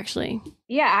box, actually.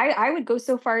 Yeah, I would go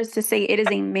so far as to say it is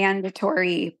a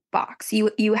mandatory box.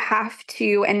 You have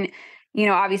to, and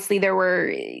obviously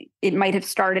it might have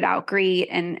started out great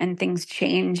and things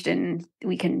changed, and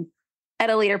we can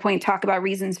at a later point talk about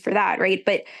reasons for that, right?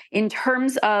 But in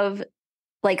terms of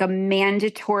like a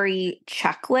mandatory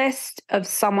checklist of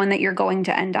someone that you're going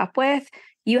to end up with,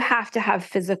 you have to have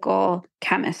physical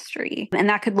chemistry. And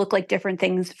that could look like different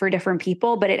things for different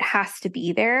people, but it has to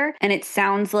be there. And it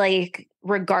sounds like,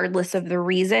 regardless of the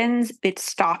reasons, it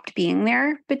stopped being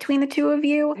there between the two of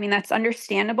you. I mean, that's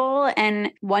understandable.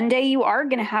 And one day you are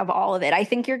going to have all of it. I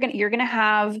think you're going to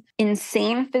have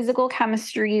insane physical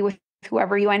chemistry with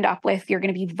whoever you end up with. You're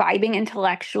going to be vibing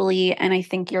intellectually. And I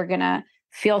think you're going to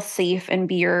feel safe and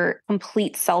be your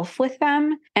complete self with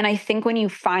them. And I think when you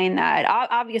find that,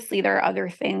 obviously there are other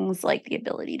things like the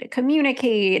ability to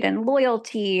communicate and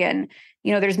loyalty, and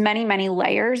there's many, many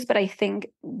layers, but I think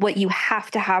what you have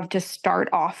to start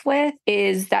off with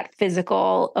is that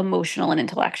physical, emotional, and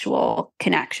intellectual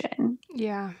connection.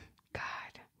 Yeah.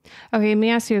 God. Okay, let me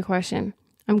ask you a question.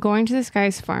 I'm going to this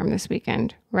guy's farm this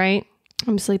weekend, right?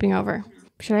 I'm sleeping over.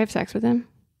 Should I have sex with him?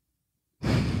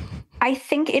 I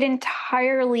think it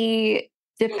entirely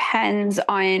depends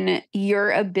on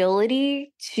your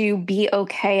ability to be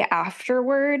okay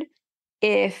afterward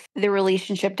if the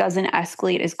relationship doesn't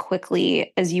escalate as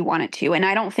quickly as you want it to. And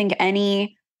I don't think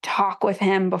any talk with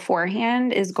him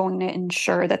beforehand is going to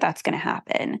ensure that that's going to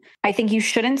happen. I think you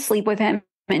shouldn't sleep with him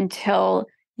until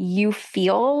you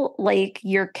feel like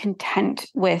you're content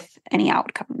with any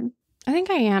outcome. I think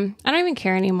I am. I don't even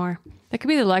care anymore. That could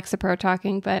be the Lexapro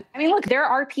talking, but I mean, look, there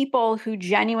are people who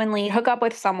genuinely hook up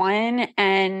with someone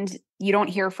and you don't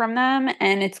hear from them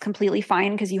and it's completely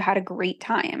fine because you had a great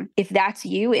time. If that's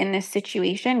you in this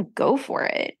situation, go for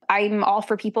it. I'm all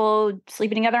for people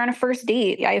sleeping together on a first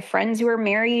date. I have friends who are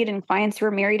married and clients who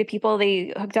are married to people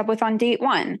they hooked up with on date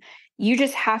one. You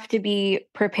just have to be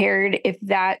prepared if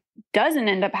that doesn't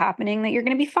end up happening, that you're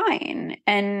going to be fine.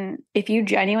 And if you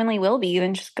genuinely will be,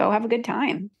 then just go have a good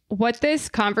time. what this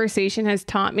conversation has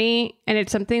taught me, and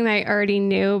it's something that I already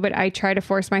knew, but I try to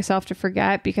force myself to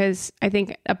forget because I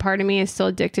think a part of me is still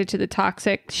addicted to the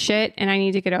toxic shit and I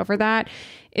need to get over that,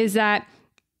 is that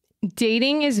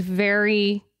dating is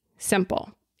very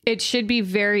simple. It should be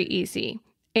very easy.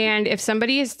 And if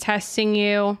somebody is testing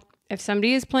you, if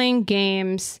somebody is playing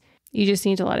games, you just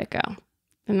need to let it go.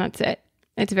 And that's it.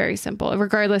 It's very simple,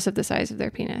 regardless of the size of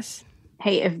their penis.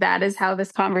 Hey, if that is how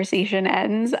this conversation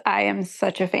ends, I am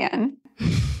such a fan.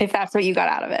 If that's what you got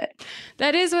out of it.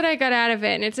 That is what I got out of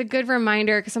it. And it's a good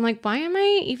reminder because I'm like, why am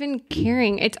I even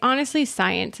caring? It's honestly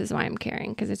science is why I'm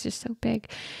caring because it's just so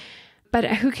big. But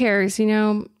who cares? You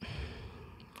know,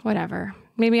 whatever.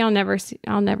 Maybe I'll never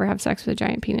have sex with a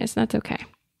giant penis. That's okay.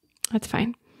 That's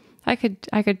fine. I could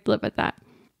live with that.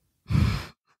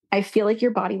 I feel like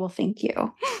your body will thank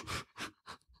you.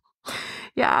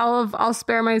 Yeah, I'll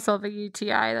spare myself a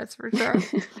UTI, that's for sure.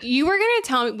 You were going to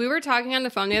tell me, we were talking on the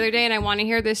phone the other day and I want to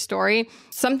hear this story.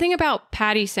 Something about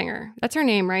Patty Singer. That's her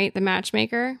name, right? The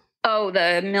matchmaker? Oh,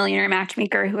 the millionaire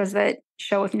matchmaker who has that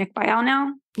show with Nick Viall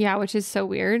now? Yeah, which is so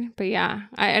weird. But yeah,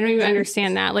 I don't even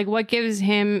understand that. Like what gives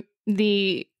him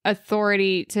the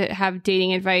authority to have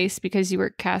dating advice because you were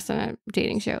cast on a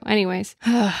dating show? Anyways.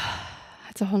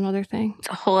 That's a whole nother thing. It's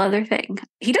a whole other thing.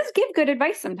 He does give good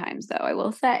advice sometimes, though, I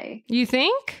will say. You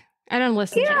think? I don't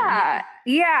listen to him.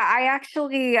 Yeah.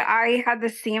 I had the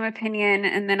same opinion.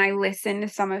 And then I listened to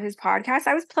some of his podcasts.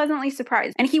 I was pleasantly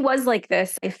surprised. And he was like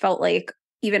this. I felt like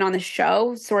even on the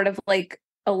show, sort of like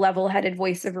a level-headed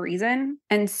voice of reason.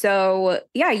 And so,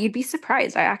 yeah, you'd be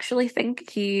surprised. I actually think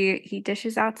he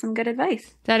dishes out some good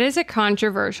advice. That is a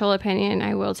controversial opinion,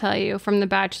 I will tell you, from the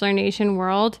Bachelor Nation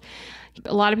world.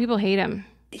 A lot of people hate him.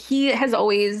 He has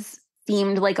always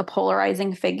seemed like a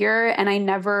polarizing figure, and I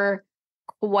never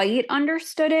quite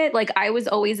understood it. Like, I was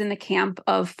always in the camp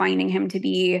of finding him to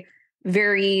be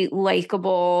very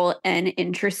likable and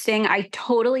interesting. I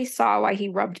totally saw why he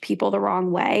rubbed people the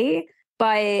wrong way,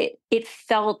 but it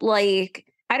felt like,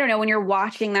 I don't know, when you're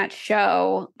watching that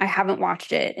show, I haven't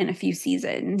watched it in a few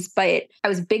seasons, but I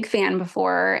was a big fan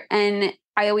before, and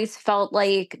I always felt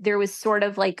like there was sort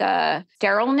of like a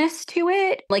sterileness to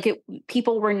it. Like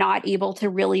people were not able to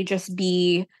really just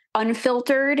be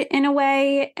unfiltered in a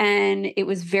way. And it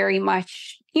was very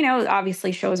much, you know,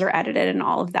 obviously shows are edited and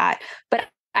all of that. But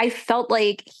I felt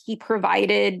like he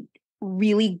provided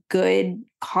really good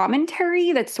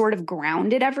commentary that sort of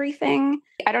grounded everything.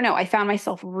 I don't know. I found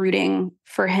myself rooting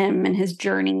for him and his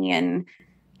journey and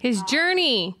his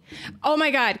journey. Oh my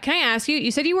God. Can I ask you?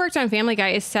 You said you worked on Family Guy.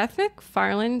 Is Seth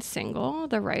MacFarlane single,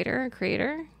 the writer,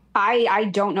 creator? I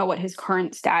don't know what his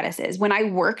current status is. When I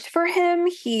worked for him,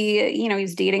 he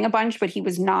was dating a bunch, but he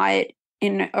was not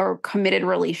in a committed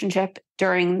relationship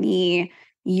during the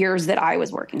years that I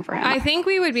was working for him. I think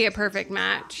we would be a perfect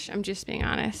match. I'm just being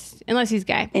honest. Unless he's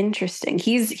gay. Interesting.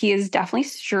 He is definitely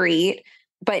straight,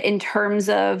 but in terms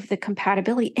of the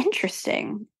compatibility,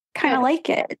 interesting. Kind of like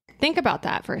it. Think about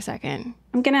that for a second.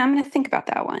 I'm gonna think about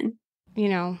that one. You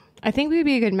know, I think we would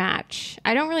be a good match.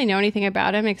 I don't really know anything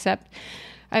about him except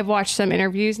I've watched some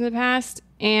interviews in the past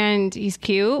and he's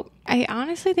cute. I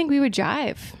honestly think we would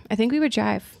jive.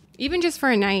 Even just for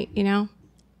a night, you know?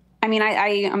 I mean,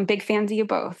 I'm big fans of you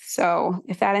both. So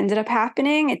if that ended up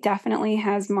happening, it definitely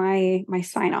has my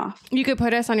sign off. You could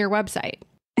put us on your website.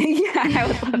 Yeah, I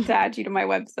would love to add you to my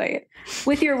website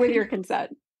with your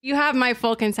consent. You have my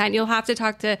full consent. You'll have to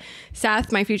talk to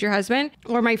Seth, my future husband,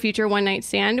 or my future one night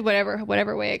stand,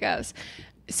 whatever way it goes.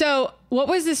 So what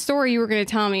was the story you were going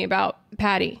to tell me about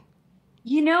Patty?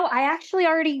 You know, I actually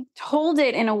already told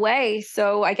it in a way.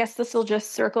 So I guess this will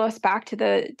just circle us back to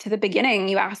the beginning.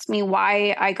 You asked me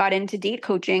why I got into date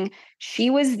coaching. She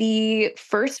was the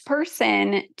first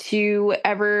person to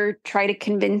ever try to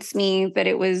convince me that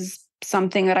it was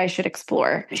something that I should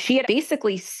explore. She had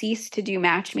basically ceased to do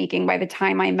matchmaking by the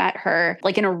time I met her,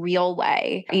 like in a real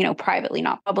way, you know, privately,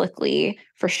 not publicly,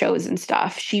 for shows and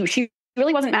stuff. She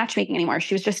really wasn't matchmaking anymore.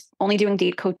 She was just only doing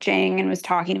date coaching and was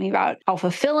talking to me about how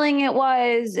fulfilling it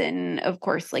was. And of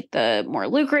course, like the more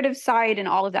lucrative side and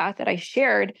all of that I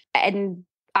shared. And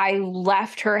I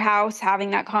left her house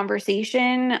having that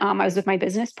conversation. I was with my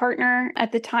business partner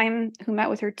at the time who met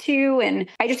with her too. And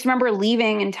I just remember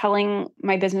leaving and telling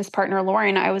my business partner,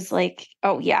 Lauren, I was like,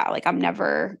 oh yeah, like I'm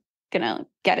never gonna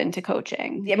get into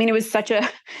coaching. I mean, it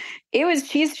was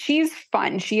she's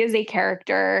fun. She is a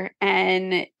character.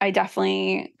 And I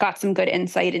definitely got some good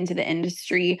insight into the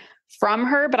industry from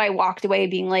her, but I walked away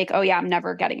being like, oh yeah, I'm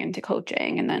never getting into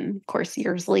coaching. And then of course,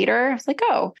 years later, I was like,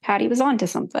 oh, Patty was onto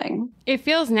something. It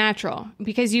feels natural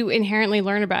because you inherently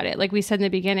learn about it. Like we said in the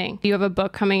beginning, you have a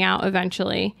book coming out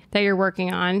eventually that you're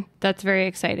working on. That's very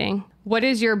exciting. What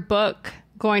is your book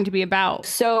going to be about?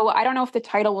 So I don't know if the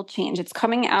title will change. It's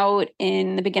coming out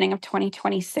in the beginning of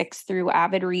 2026 through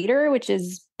Avid Reader, which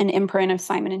is an imprint of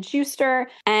Simon and Schuster.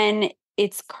 And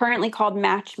it's currently called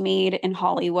Match Made in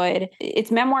Hollywood.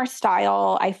 It's memoir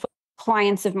style. I have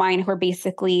clients of mine who are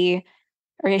basically,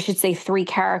 or I should say 3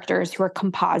 characters who are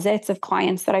composites of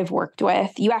clients that I've worked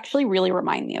with. You actually really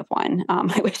remind me of one.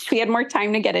 I wish we had more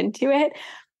time to get into it,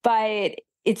 but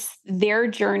it's their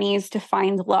journeys to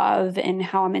find love and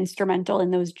how I'm instrumental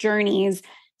in those journeys,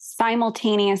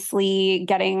 simultaneously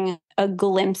getting a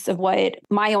glimpse of what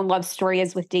my own love story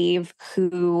is with Dave,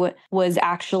 who was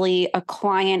actually a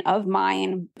client of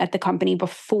mine at the company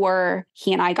before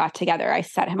he and I got together. I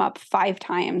set him up 5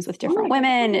 times with different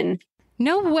women and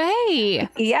no way.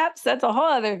 Yep. So that's a whole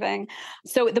other thing.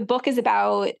 So the book is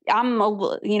about, I'm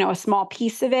a small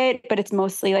piece of it, but it's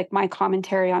mostly like my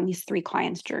commentary on these 3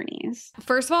 clients' journeys.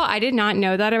 First of all, I did not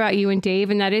know that about you and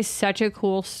Dave. And that is such a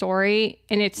cool story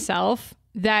in itself,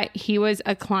 that he was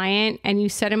a client and you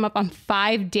set him up on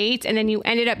 5 dates and then you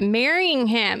ended up marrying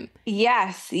him.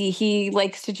 Yes. He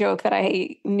likes to joke that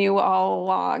I knew all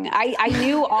along. I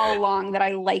knew all along that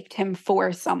I liked him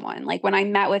for someone. Like when I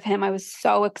met with him, I was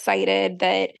so excited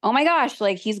that, oh my gosh,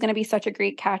 like he's going to be such a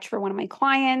great catch for one of my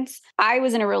clients. I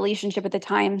was in a relationship at the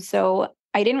time, so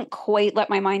I didn't quite let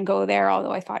my mind go there,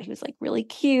 although I thought he was like really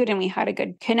cute and we had a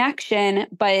good connection,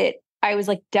 but I was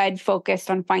like dead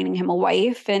focused on finding him a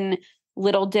wife. And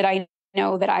little did I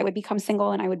know that I would become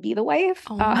single and I would be the wife.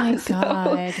 Oh my so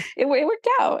God. It worked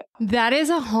out. That is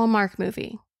a Hallmark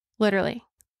movie. Literally.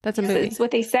 That's a movie. That's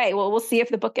what they say. Well, we'll see if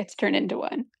the book gets turned into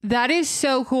one. That is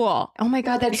so cool. Oh my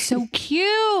God, that's so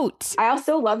cute. I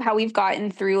also love how we've gotten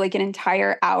through like an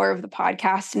entire hour of the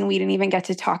podcast and we didn't even get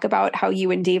to talk about how you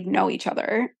and Dave know each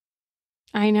other.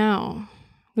 I know.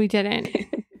 We didn't.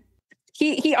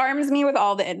 He arms me with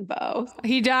all the info.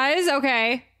 He does?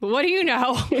 Okay. What do you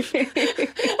know?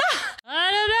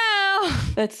 I don't know.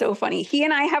 That's so funny. He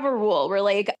and I have a rule. We're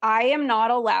like, I am not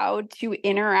allowed to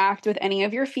interact with any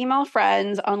of your female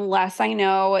friends unless I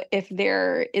know if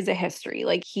there is a history.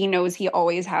 Like he knows he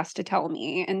always has to tell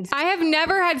me. And I have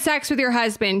never had sex with your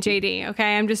husband, JD.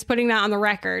 Okay. I'm just putting that on the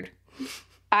record.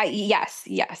 Yes.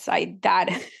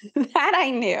 That I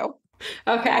knew.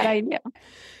 Okay. That I knew.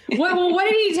 What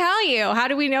did he tell you? How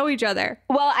do we know each other?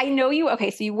 Well, I know you.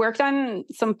 Okay, so you worked on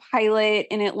some pilot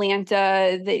in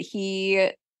Atlanta that he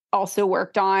also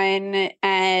worked on.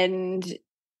 And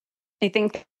I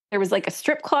think there was like a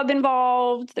strip club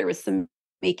involved. There was some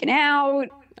making out.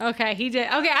 Okay, he did.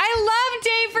 Okay, I love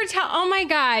Dave for oh my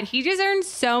God. He just earned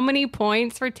so many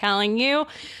points for telling you.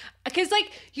 Because like,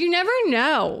 you never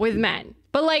know with men.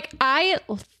 But like, I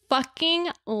fucking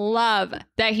love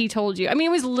that he told you. I mean,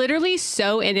 it was literally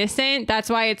so innocent. That's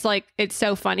why it's like, it's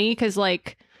so funny because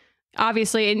like,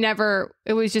 obviously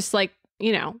it was just like,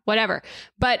 whatever.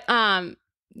 But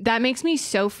that makes me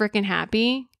so freaking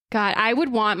happy. God, I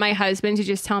would want my husband to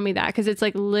just tell me that because it's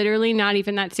like literally not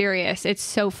even that serious. It's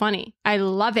so funny. I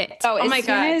love it. Oh my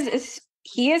God.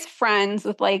 He is friends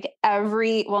with like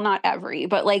not every,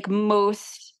 but like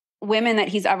most women that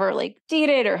he's ever like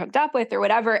dated or hooked up with or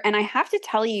whatever. And I have to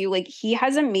tell you, like, he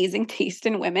has amazing taste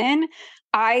in women.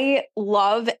 I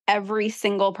love every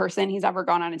single person he's ever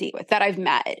gone on a date with that I've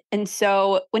met. And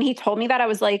so when he told me that, I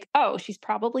was like, oh, she's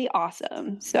probably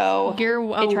awesome. So you're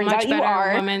a much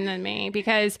better woman than me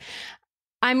because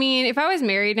I mean, if I was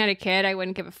married and had a kid, I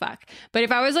wouldn't give a fuck. But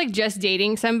if I was like just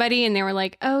dating somebody and they were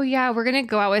like, oh yeah, we're going to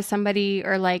go out with somebody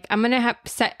or like, I'm going to have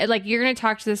you're going to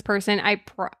talk to this person.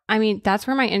 I mean, that's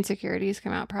where my insecurities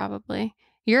come out probably.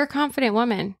 You're a confident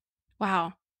woman.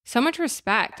 Wow. So much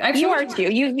respect. You are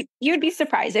too. You'd be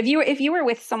surprised if you were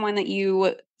with someone that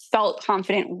you felt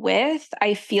confident with.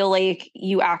 I feel like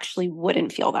you actually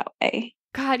wouldn't feel that way.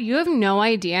 God, you have no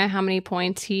idea how many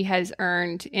points he has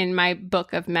earned in my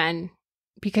book of men.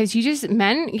 Because you just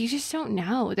don't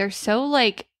know. They're so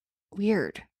like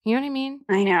weird. You know what I mean?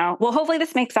 I know. Well, hopefully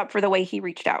this makes up for the way he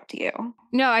reached out to you.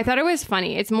 No, I thought it was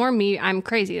funny. It's more me. I'm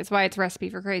crazy. That's why it's Recipe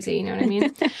for Crazy. You know what I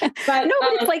mean? But no,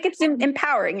 but it's like it's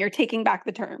empowering. You're taking back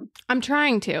the term. I'm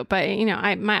trying to, but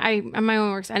I'm my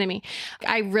own worst enemy.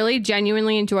 I really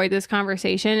genuinely enjoyed this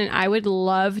conversation, and I would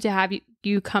love to have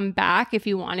you come back if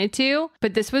you wanted to.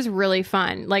 But this was really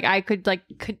fun. Like I could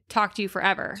talk to you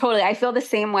forever. Totally. I feel the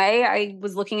same way. I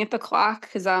was looking at the clock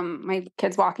because my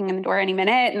kid's walking in the door any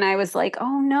minute, and I was like,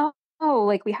 oh no,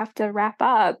 like we have to wrap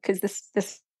up because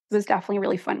this was definitely a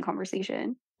really fun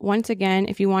conversation. Once again,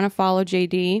 if you want to follow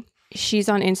JD, she's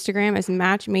on Instagram as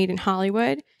Match Made in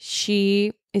Hollywood.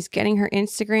 She is getting her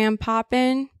Instagram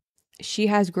poppin'. She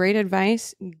has great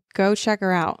advice. Go check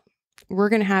her out. We're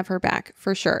going to have her back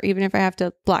for sure. Even if I have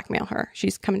to blackmail her,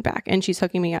 she's coming back, and she's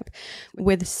hooking me up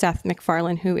with Seth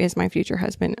MacFarlane, who is my future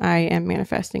husband. I am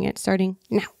manifesting it starting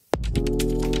now.